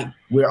 weeks. Like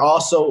we're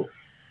also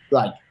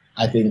like,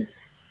 I think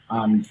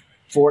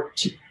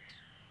 14.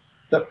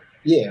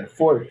 Yeah,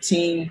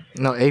 14.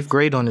 No, 8th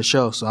grade on the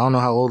show, so I don't know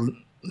how old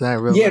that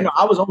really. Yeah, no,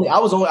 I was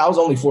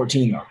only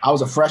 14 though. I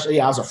was a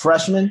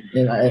freshman,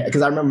 and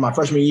because I remember my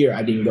freshman year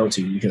I didn't go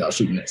to because I was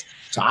shooting this.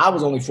 So I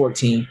was only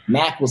 14.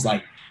 Mac was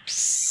like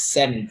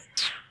 7.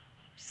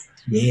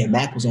 Yeah,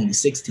 Mac was only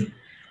 16,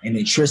 and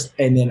then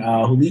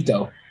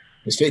Julito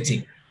was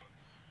 15.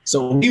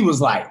 So we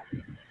was like,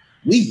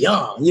 we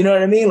young, you know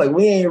what I mean? Like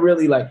we ain't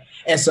really like.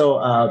 And so,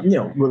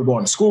 we're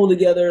going to school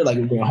together, like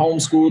we're going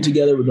homeschool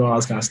together, we're doing all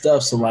this kind of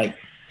stuff. So like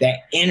that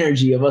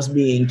energy of us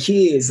being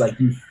kids, like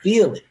you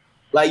feel it.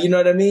 Like, you know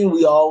what I mean?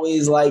 We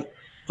always like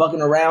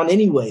fucking around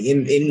anyway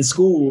in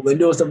school and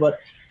doing stuff.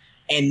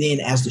 And then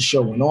as the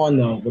show went on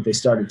though, what they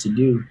started to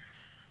do,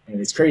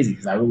 and it's crazy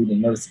because I really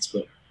didn't notice this,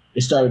 but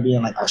it started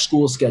being like our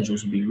school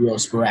schedules would be real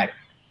sporadic.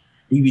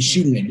 We'd be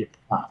shooting at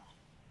different times.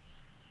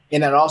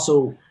 And that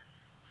also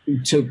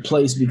took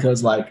place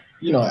because like,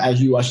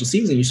 as you watch the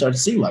season, you start to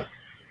see like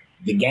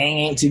the gang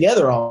ain't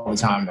together all the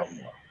time no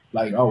more.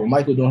 Like, oh,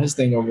 Michael doing his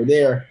thing over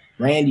there,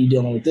 Randy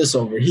dealing with this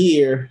over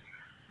here,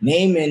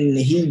 Naaman,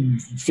 he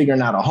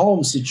figuring out a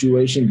home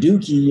situation,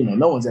 Dookie,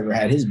 no one's ever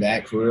had his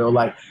back for real.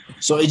 Like,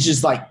 so it's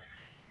just like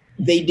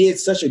they did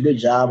such a good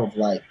job of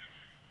like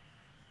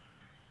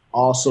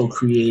also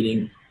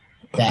creating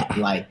that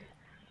like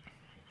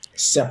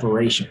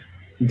separation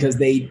because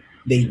they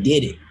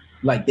did it.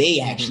 Like they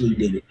actually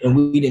did it, and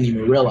we didn't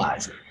even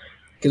realize it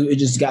because it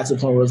just got to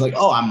the point where it's like,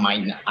 oh, I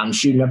might not. I'm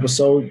shooting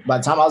episode. By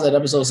the time I was at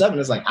episode 7,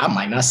 it's like I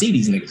might not see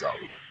these niggas all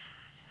week.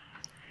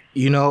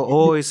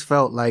 Always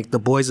felt like the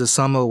Boys of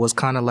Summer was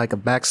kind of like a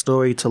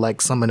backstory to like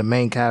some of the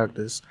main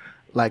characters.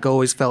 Like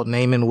always felt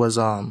Naaman was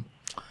what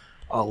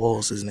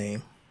was his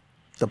name?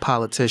 The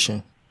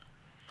politician,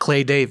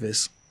 Clay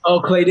Davis. Oh,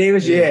 Clay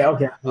Davis, yeah,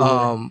 okay.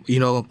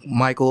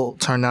 Michael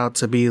turned out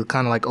to be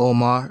kind of like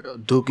Omar,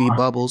 Dookie,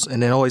 Bubbles,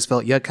 and then always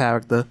felt your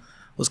character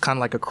was kind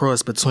of like a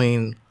cross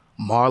between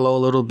Marlo a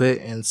little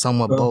bit and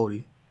somewhat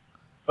Bodie.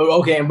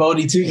 Oh, okay, and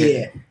Bodie too,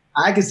 yeah.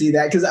 I can see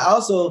that because I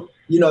also,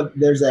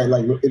 there's that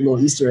like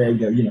little Easter egg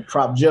that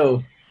Prop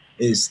Joe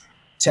is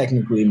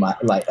technically my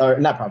or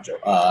not Prop Joe,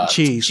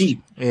 Chief,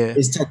 yeah,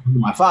 is technically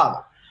my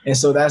father, and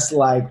so that's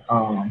like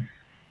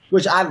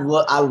which I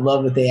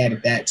love that they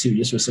added that too,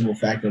 just for the simple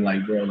fact that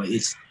like, bro, like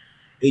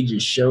it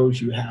just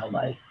shows you how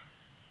like,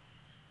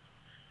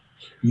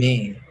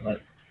 man,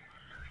 like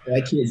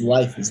that kid's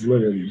life is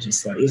literally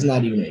just like, it's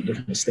not even in a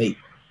different state.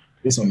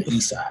 It's on the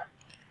east side.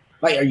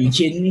 Like, are you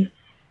kidding me?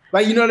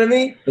 Like, you know what I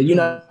mean? Like, you're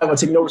not gonna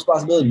take no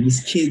responsibility.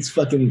 This kid's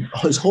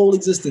his whole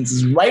existence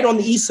is right on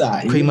the east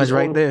side. Pretty much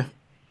right there.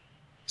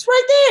 It's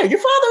right there. Your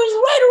father is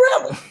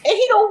right around, and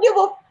he don't give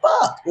a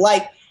fuck.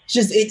 Like, it's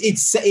just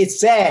it's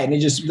sad,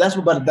 and that's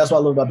what I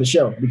love about the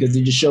show because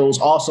it just shows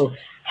also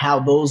how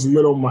those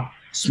little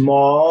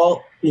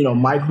small,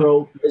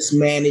 micro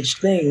mismanaged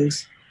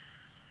things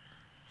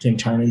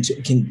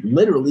can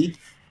literally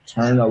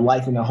turn a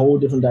life in a whole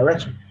different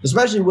direction.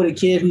 Especially with a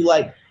kid who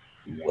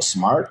was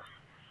smart,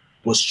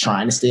 was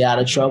trying to stay out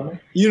of trouble.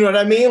 You know what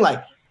I mean?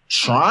 Like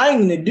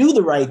trying to do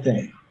the right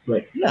thing,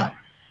 but no.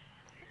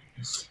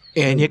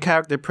 And your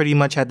character pretty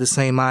much had the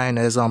same mind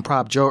as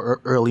Prop Joe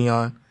early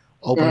on,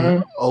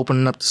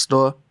 opening up the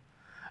store.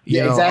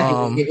 Yeah,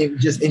 exactly. It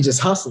just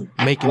hustling,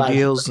 making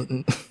deals.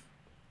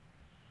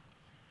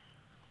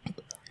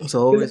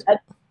 So,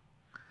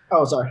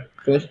 sorry.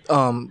 Good.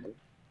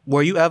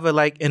 Were you ever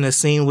in a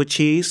scene with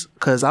Cheese?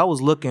 Because I was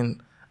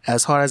looking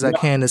as hard as I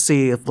can to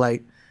see if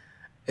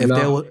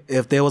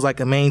there was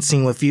a main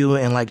scene with you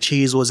and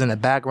Cheese was in the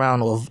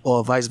background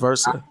or vice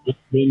versa.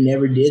 They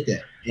never did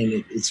that,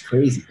 and it's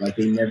crazy.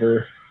 They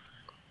never.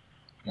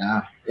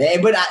 Nah.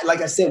 But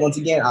like I said, once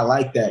again, I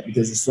like that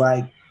because it's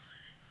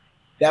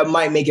that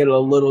might make it a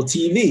little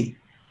TV.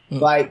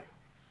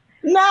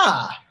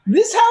 Nah,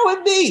 this how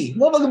it be.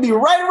 Motherfucker be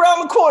right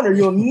around the corner.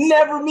 You'll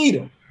never meet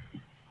him.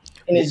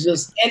 And it's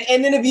just,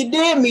 and then if you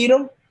did meet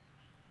him,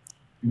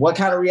 what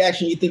kind of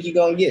reaction you think you're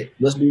gonna get?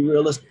 Let's be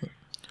realistic.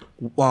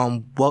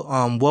 What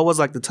was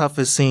the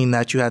toughest scene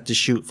that you had to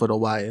shoot for The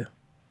Wire?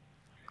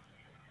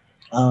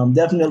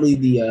 Definitely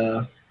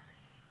the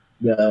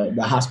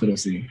hospital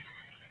scene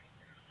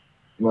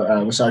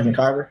with Sergeant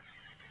Carver.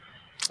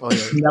 Oh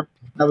yeah.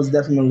 That was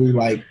definitely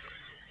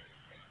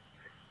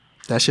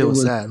that shit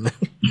was sad, man.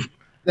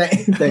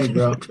 Thanks,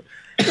 bro.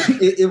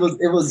 It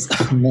was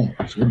man.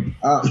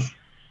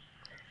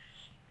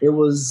 It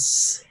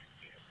was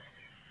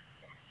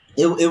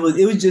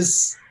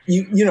just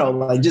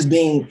just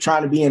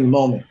trying to be in the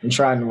moment and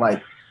trying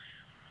to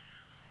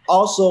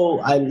also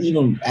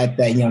even at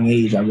that young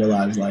age I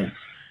realized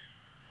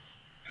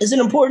it's an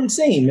important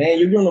scene, man.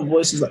 You're doing the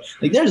voices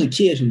there's a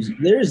kid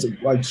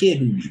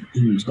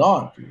who's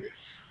gone through it.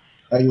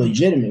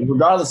 Legitimate,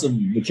 regardless of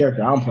the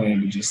character I'm playing,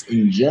 but just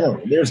in general,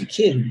 there's a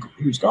kid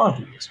who's gone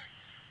through this,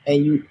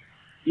 and you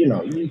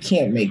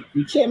can't make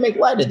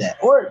light of that.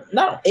 Or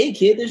not a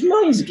kid. There's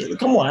millions of kids.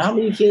 Come on, how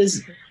many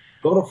kids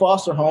go to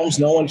foster homes?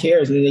 No one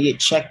cares, and then they get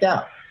checked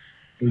out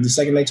the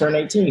second they turn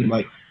 18.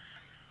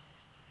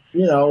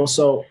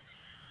 So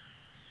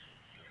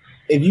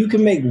if you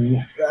can make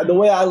the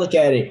way I look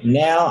at it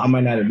now, I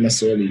might not have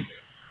necessarily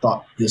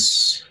thought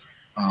this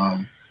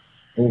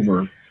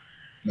over.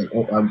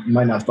 I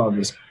might not have thought of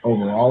this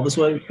overall this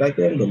way back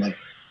then, but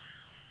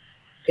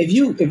if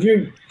you're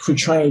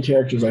portraying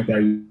characters like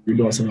that, you're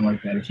doing something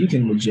like that. If you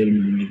can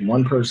legitimately make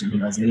one person who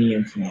has any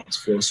influence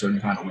feel a certain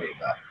kind of way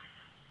about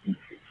it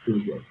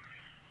was good.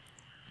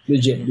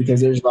 Legit, because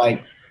there's how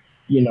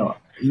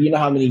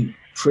many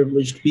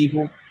privileged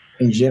people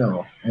in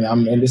general,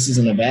 and this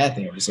isn't a bad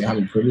thing. I'm just saying how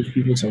many privileged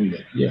people tell me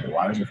that The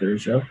Wire's your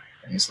favorite show,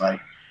 and it's I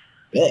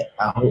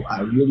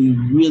really,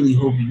 really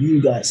hope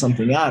you got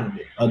something out of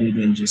it other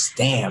than just,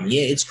 damn,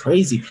 yeah, it's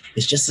crazy.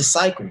 It's just a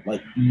cycle.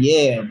 But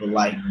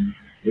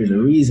there's a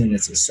reason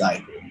it's a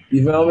cycle.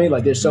 You feel me?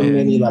 There's so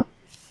many, so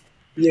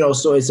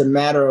it's a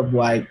matter of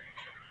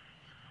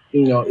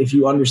if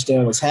you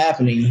understand what's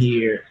happening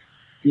here,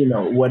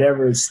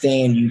 whatever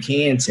stand you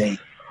can take,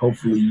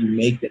 hopefully you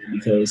make that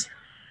because,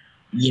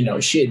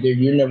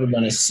 you're never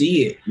going to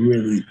see it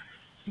really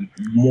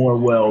more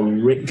well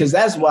written, because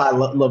that's why I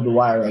love The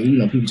Wire.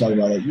 People talk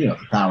about the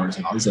Powers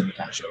and all these other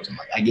kind of shows. I'm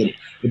I get it,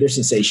 but they're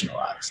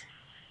sensationalized.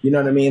 You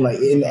know what I mean?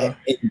 And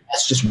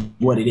that's just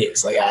what it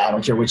is. I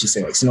don't care what you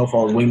say.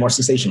 Snowfall is way more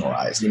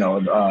sensationalized.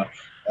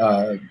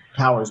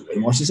 Powers way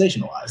more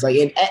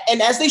sensationalized.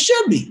 And as they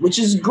should be, which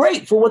is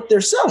great for what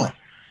they're selling.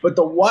 But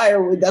The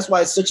Wire, that's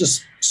why it's such a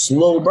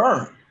slow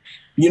burn.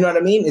 You know what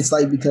I mean? It's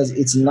because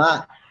it's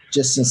not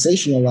just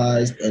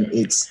sensationalized, and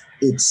it's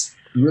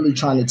really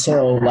trying to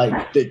tell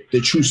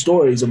the true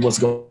stories of what's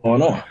going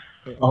on. Oh,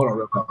 hold on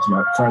real quick.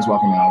 My friend's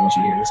walking out. I want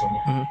you to hear this.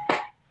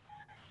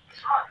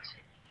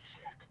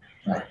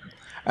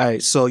 All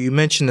right. So you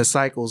mentioned the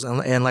cycles,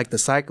 and the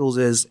cycles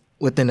is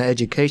within the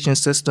education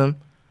system,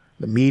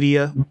 the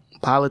media,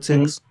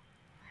 politics.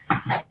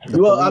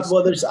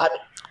 There's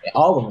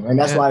all of them, and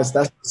that's why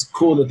that's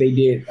cool that they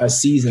did a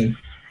season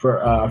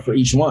for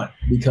each one,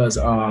 because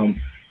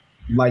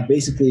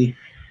basically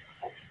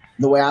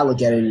the way I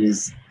look at it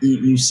is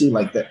you see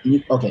season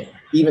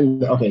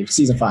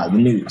 5, the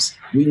news.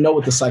 We know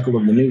what the cycle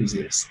of the news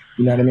is.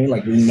 You know what I mean?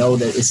 We know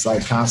that it's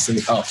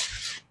constantly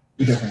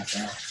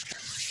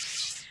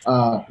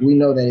we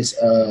know that it's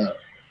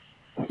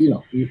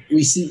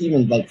we see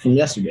even from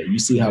yesterday, you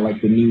see how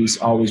the news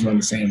always run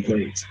the same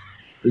plays.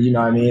 You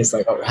know what I mean? It's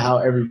how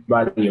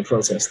everybody are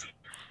protesting.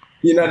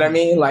 You know what I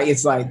mean?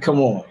 It's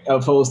come on,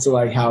 opposed to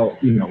how,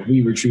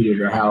 we were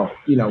treated, or how,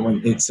 when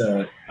it's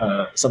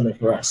something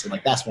for us. So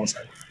that's one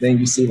side. Then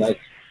you see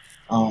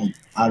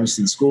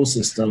obviously the school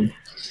system.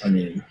 I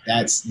mean,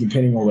 that's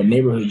depending on what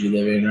neighborhood you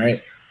live in,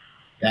 right?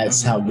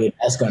 That's how good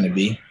that's going to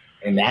be.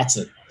 And that's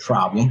a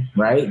problem,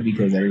 right?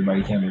 Because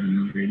everybody can't live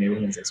in great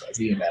neighborhoods,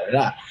 XYZ, and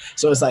da.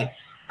 So it's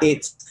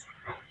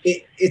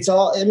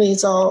all, I mean,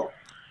 it's all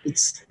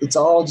it's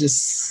all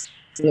just,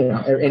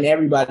 and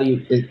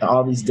everybody,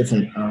 all these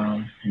different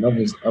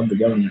levels of the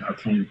government are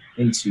playing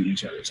into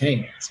each other's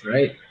hands,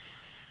 right?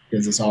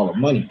 Because it's all a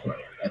money play.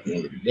 At the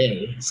end of the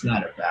day, it's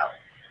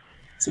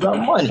about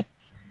money,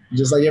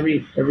 just like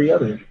every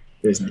other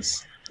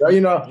business. So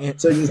so it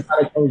just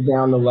kind of comes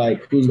down to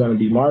like who's going to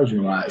be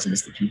marginalized, and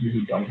it's the people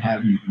who don't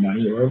have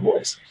money or a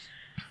voice,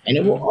 and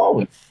it will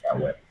always be that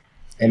way.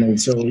 And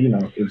until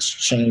it's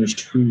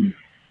changed who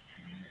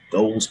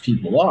those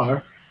people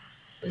are,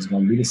 it's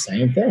going to be the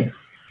same thing.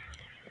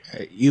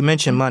 You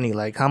mentioned money.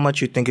 Like, how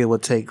much you think it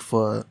would take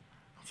for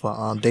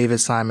David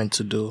Simon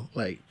to do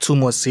like 2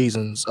 more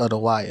seasons of The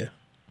Wire?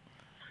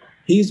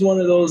 He's one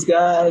of those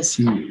guys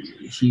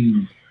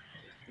he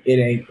it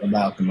ain't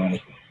about the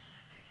money.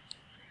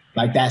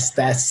 Like that's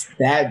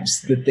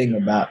the thing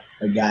about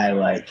a guy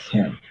like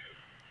him.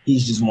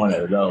 He's just one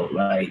of those.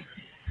 Like,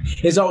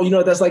 it's all,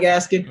 that's like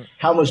asking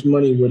how much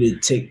money would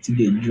it take to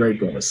get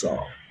Drake on a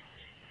song.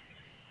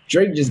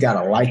 Drake just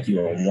gotta like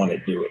you and want to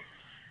do it.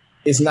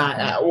 It's not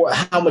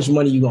how much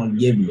money you gonna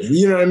give me.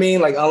 You know what I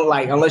mean? Like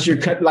unless you're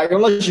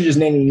just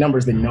naming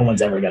numbers that no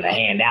one's ever gonna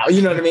hand out.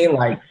 You know what I mean?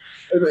 Like,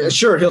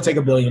 sure, he'll take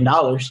 $1 billion.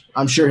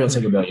 I'm sure he'll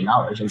take $1 billion.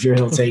 I'm sure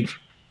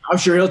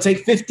he'll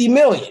take 50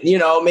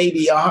 million.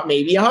 Maybe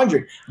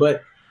 100.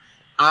 But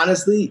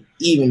honestly,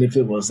 even if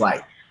it was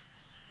like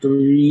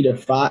 3 to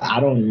 5, I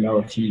don't know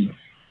if he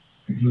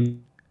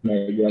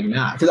might be like,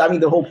 nah. Because I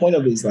mean, the whole point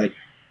of it is like,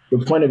 the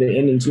point of it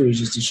ending too is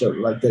just to show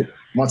like that.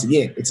 Once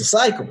again, it's a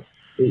cycle.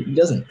 It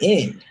doesn't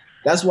end.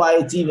 That's why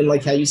it's even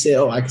like how you say,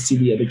 "Oh, I can see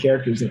the other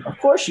characters." And of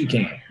course you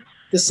can,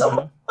 because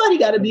somebody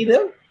got to be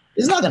them.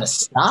 It's not gonna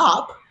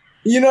stop.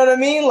 You know what I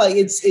mean? Like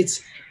it's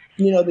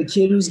the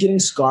kid who's getting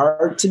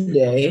scarred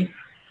today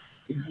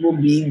will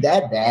be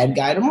that bad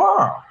guy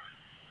tomorrow.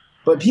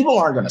 But people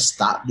aren't gonna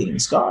stop getting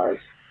scarred.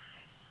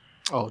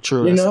 Oh,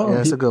 true.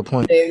 That's a good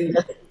point. And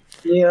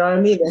you know what I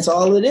mean? That's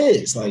all it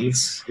is. Like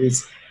it's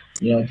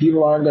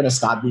people aren't gonna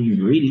stop being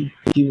greedy.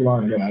 People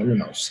aren't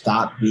gonna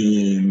stop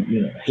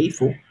being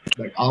hateful.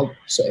 Like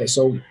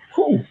so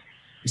cool.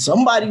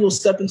 Somebody will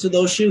step into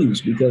those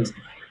shoes because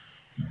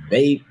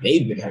they've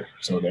been hurt.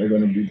 So they're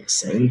gonna do the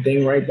same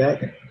thing right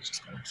back, and it's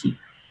just gonna keep.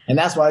 And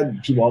that's why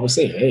people always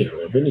say, "Hey,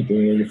 if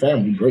anything in your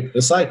family, break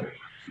the cycle."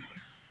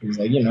 It's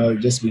like,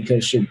 just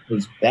because shit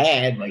was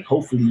bad, like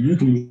hopefully you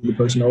can be the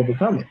person to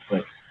overcome it.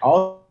 But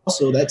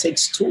also that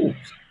takes tools.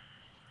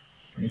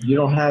 If you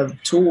don't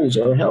have tools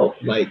or help,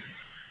 like,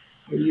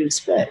 what do you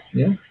expect?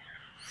 Yeah.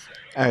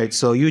 All right,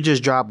 so you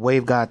just dropped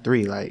Wave God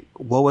 3. Like,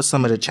 what were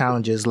some of the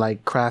challenges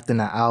like crafting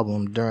the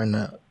album during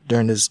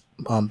this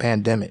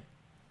pandemic?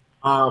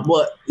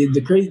 Well,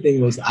 the crazy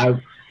thing was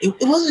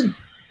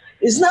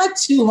it's not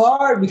too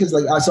hard because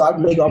so I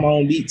make all my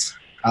own beats.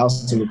 I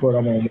also record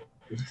all my own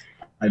beats.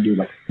 I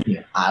do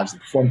obviously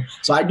perform.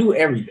 So I do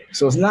everything.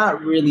 So it's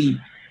not really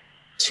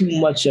too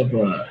much of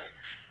a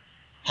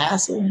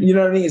hassle. You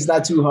know what I mean? It's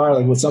not too hard.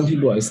 Like with some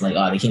people, it's like,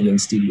 oh, they can't get in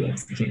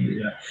studios. They can't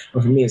do that.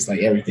 But for me, it's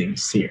like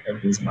everything's here.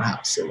 Everything's in my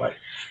house. So like,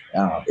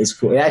 it's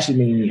cool. It actually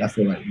made me, I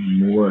feel like,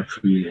 more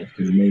creative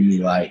because it made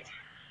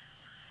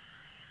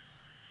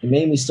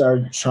me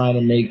start trying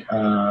to make,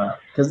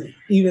 because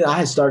even I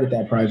had started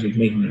that project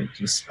making it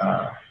just,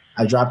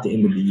 I dropped the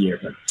end of the year,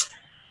 but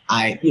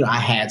I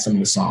had some of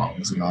the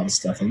songs and all the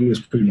stuff. Like it was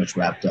pretty much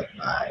wrapped up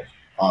by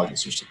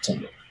August or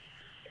September.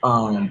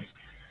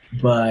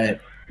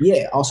 But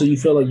yeah, also you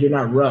feel like you're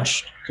not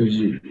rushed because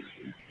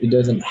it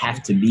doesn't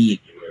have to be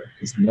anywhere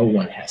because no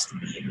one has to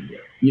be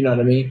anywhere. You know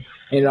what I mean?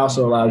 And it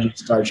also allows you to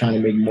start trying to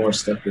make more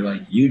stuff that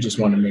like you just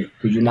want to make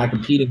because you're not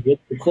competing with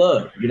the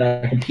club. You're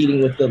not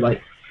competing with the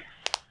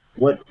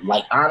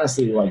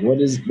honestly, like what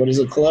is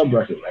a club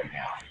record right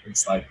now?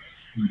 It's like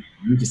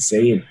you could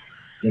say it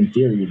in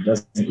theory,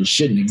 it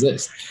shouldn't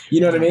exist.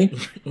 You know what I mean?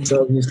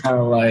 So it's just kind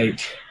of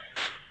like,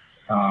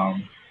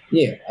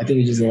 yeah, I think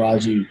it just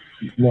allows you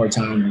more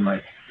time to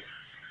like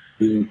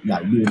be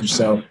with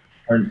yourself,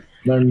 learn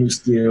new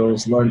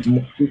skills,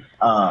 and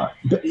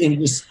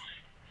just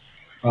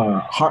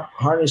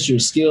harness your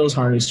skills,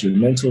 harness your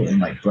mental, and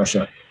like brush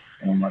up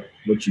on like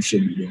what you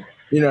should be doing.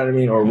 You know what I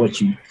mean, or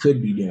what you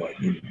could be doing.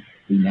 And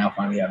we now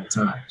finally have the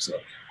time. So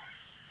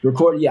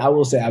record. Yeah, I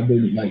will say I've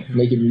been like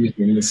making music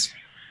in this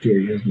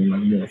period has been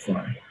like more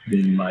fun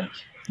than like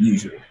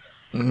usual.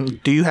 Mm-hmm.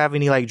 Do you have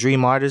any like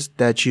dream artists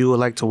that you would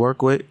like to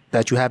work with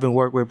that you haven't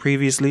worked with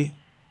previously?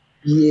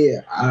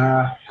 Yeah,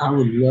 I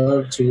would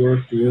love to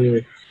work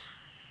with.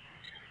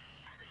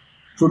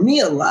 For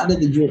me, a lot of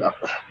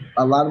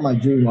my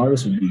dream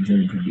artists would be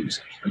dream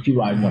producers, like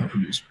people I want to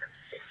produce,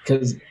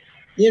 because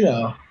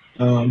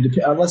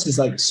unless it's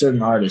like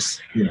certain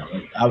artists,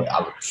 like I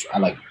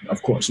like,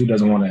 of course, who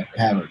doesn't want to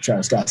have a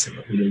Travis Scott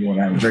single? Who doesn't want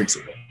to have a Drake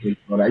single?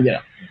 That'd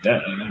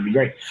be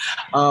great.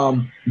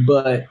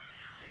 But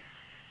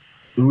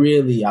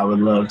really, I would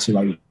love to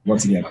like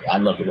once again, like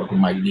I'd love to work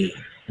with Mike D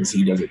because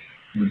he does it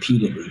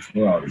repeatedly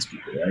for all these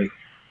people, right?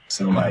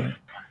 So like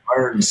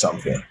learn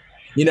something.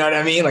 You know what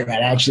I mean? Like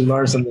I'd actually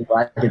learn something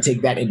where I could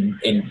take that and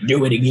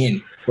do it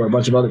again for a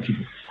bunch of other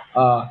people.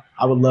 I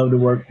I would love to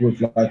work with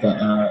like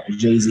a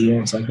Jay-Z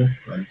or something,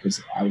 like,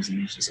 because obviously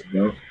he's just a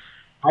goat.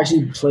 I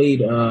actually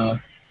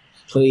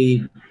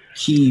played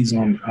keys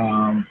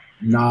on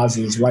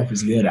Nas's "Life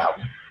Is Good"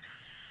 album.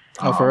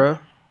 Oh, for real?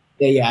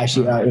 Yeah.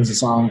 Actually, it was a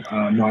song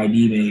No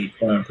ID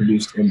made,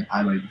 produced, and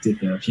I like did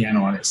the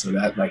piano on it. So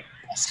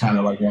that's kind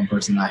of like one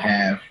person I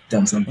have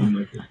done something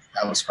with.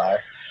 That was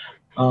fire.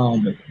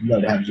 But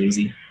love to have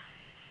Jay-Z.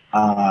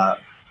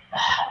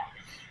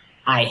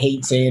 I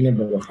hate saying it,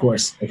 but of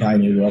course,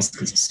 Kanye West,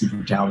 because he's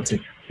super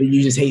talented. But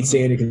you just hate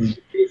saying it because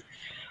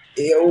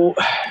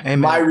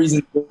my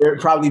reasons are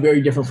probably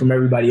very different from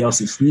everybody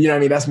else's. You know what I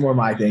mean? That's more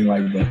my thing.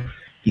 Like, but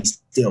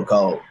he's still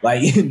cold.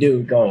 Like,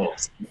 dude,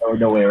 cold.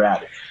 No way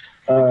around it.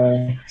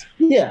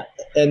 Yeah,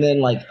 and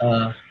then like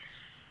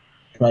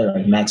probably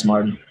like Max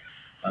Martin.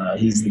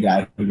 He's the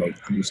guy who like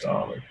produced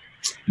all like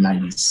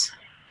 '90s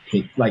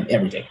hit, like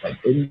everything, like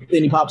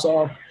any pop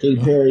song,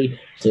 Katy Perry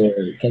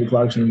to Kelly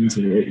Clarkson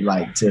to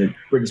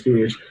Britney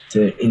Spears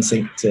to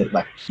NSYNC to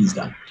like he's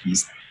done.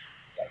 He's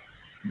like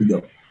the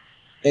GOAT.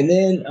 And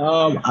then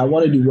I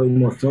want to do way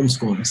more film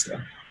score and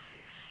stuff.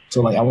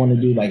 So like I want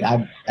to do like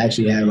I've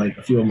actually had like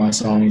a few of my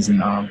songs,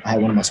 and I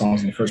had one of my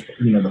songs in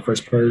the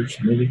first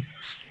Purge movie.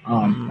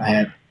 I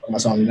had one of my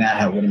songs in that. I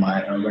had one of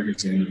my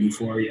records in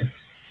Euphoria.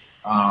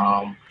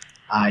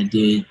 I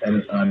did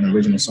an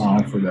original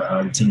song for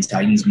the Teen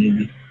Titans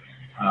movie.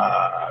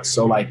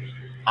 So like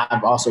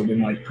I've also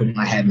been like putting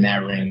my hat in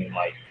that ring and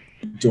like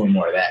doing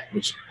more of that,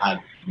 which I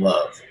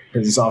love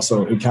because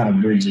it kind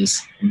of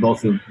bridges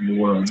both of the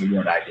worlds of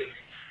what I do.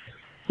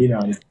 You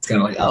know, it's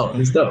kind of like, oh,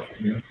 it's dope.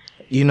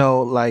 You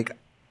know, like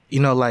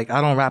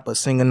I don't rap or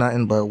sing or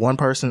nothing, but one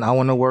person I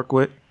want to work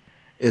with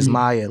is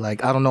Maya.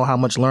 Like I don't know how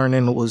much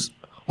learning was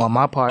on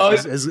my part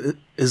is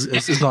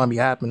going to be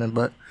happening,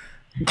 but.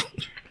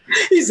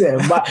 He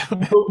said,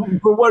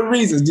 for what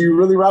reasons? Do you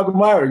really rock with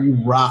Maya or you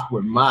rock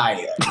with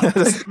Maya?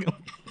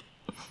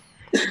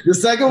 The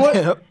second one?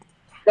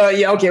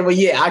 Yeah, okay. Well,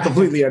 yeah, I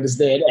completely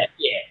understand that.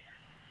 Yeah.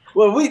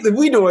 Well, if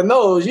we doing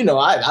those, you know,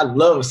 I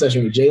love a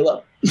session with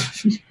J-Lo.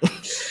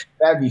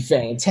 That'd be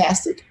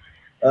fantastic.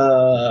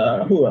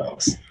 Who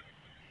else? I'm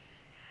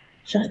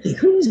trying to think.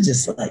 Who's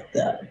just like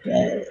the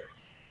bad?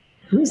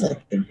 Who's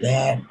like the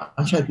bad?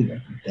 I'm trying to think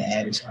like the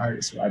baddest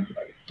artist. So I'd be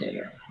like,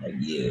 damn, like,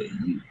 yeah,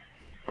 you.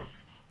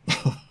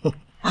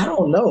 I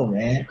don't know,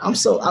 man. I'm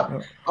so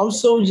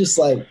just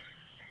like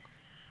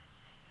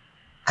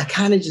I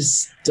kind of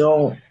just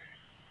don't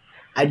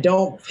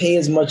pay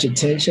as much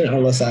attention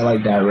unless I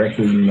like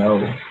directly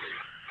know.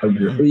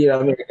 You know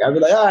what I mean? I'd be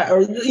like, all right,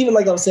 or even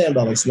like I was saying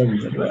about like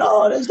celebrities, I'd be like,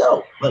 oh, that's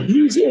dope. Like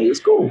he's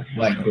cool.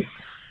 Like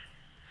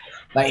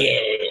yeah.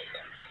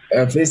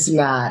 If it's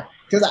not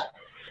I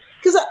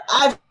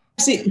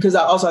think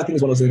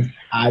it's one of those things.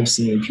 I've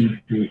seen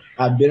people.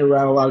 I've been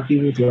around a lot of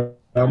people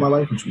throughout my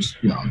life, which was,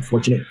 you know, I'm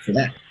fortunate for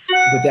that.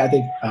 But I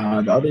think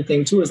the other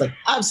thing too is like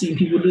I've seen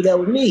people do that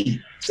with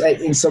me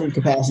in some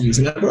capacities,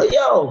 and I'm like,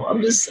 yo,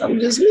 I'm just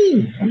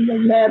me. I'm like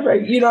mad,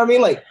 right? You know what I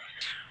mean? Like,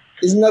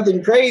 it's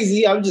nothing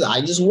crazy. I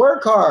just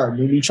work hard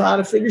and be trying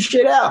to figure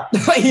shit out.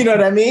 You know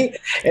what I mean?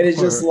 And it's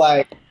just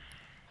like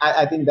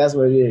I think that's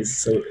what it is.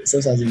 So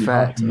sometimes it's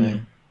hard to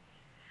me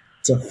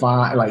to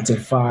find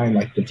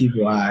like the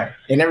people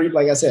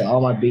like I said,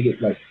 all my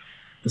biggest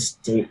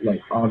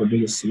all the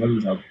biggest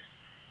celebrities would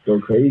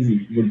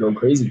go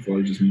crazy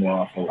for just more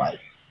off of like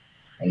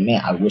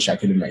man, I wish I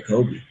could have met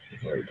Kobe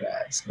before he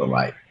passed. But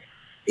like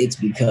it's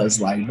because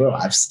like, bro,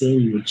 I've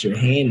seen you with your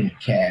hand in the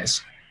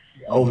cast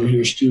over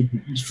here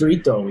shooting free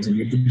throws in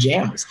your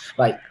pajamas.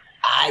 Like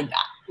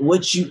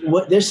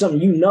there's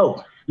something you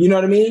know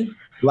what I mean?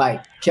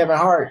 Like Kevin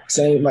Hart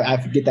saying like I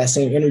get that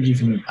same energy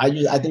from him. I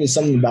think it's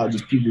something about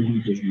just people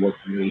who just work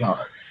really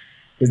hard.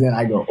 Because then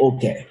I go,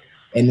 okay.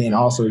 And then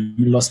also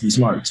you must be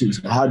smart too.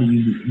 So how do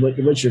you?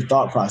 What's your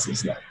thought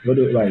process like? What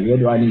do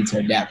I need to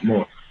adapt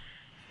more?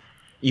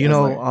 You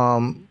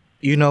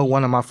know,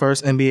 one of my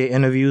first NBA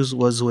interviews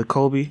was with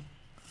Kobe.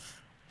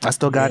 I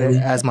still got it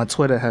as my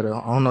Twitter header.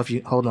 I don't know if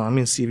you hold on. Let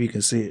me see if you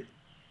can see it.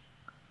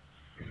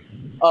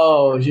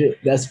 Oh shit,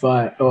 that's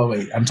fine. Oh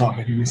wait, I'm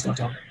talking. You can stop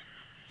talking.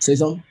 Say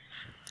something.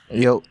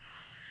 Yo,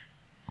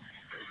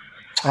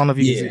 I don't know if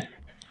you can see it.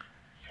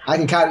 I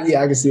can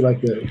I can see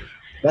like the.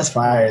 That's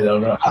fire though,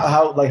 bro.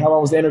 How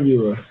long was the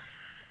interview?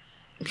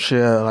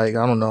 Sure, like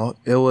I don't know.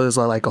 It was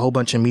like a whole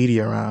bunch of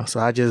media around, so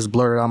I just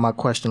blurted out my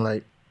question,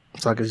 like,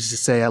 so I could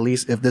just say at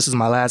least if this is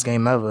my last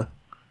game ever,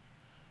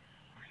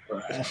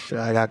 right. Sure,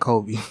 I got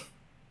Kobe.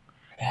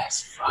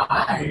 That's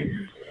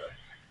fire.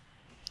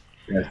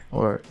 Yeah.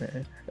 All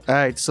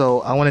right,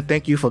 so I want to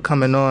thank you for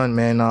coming on,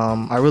 man.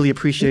 I really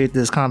appreciate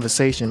this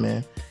conversation,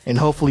 man, and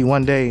hopefully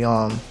one day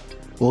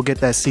we'll get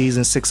that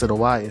season 6 of The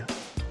Wire.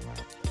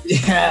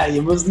 Yeah,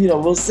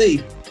 we'll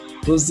see.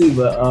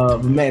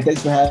 But man,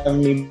 thanks for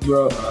having me,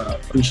 bro.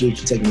 Appreciate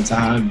you taking the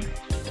time.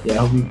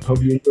 Yeah,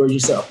 hope you enjoyed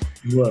yourself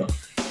as well.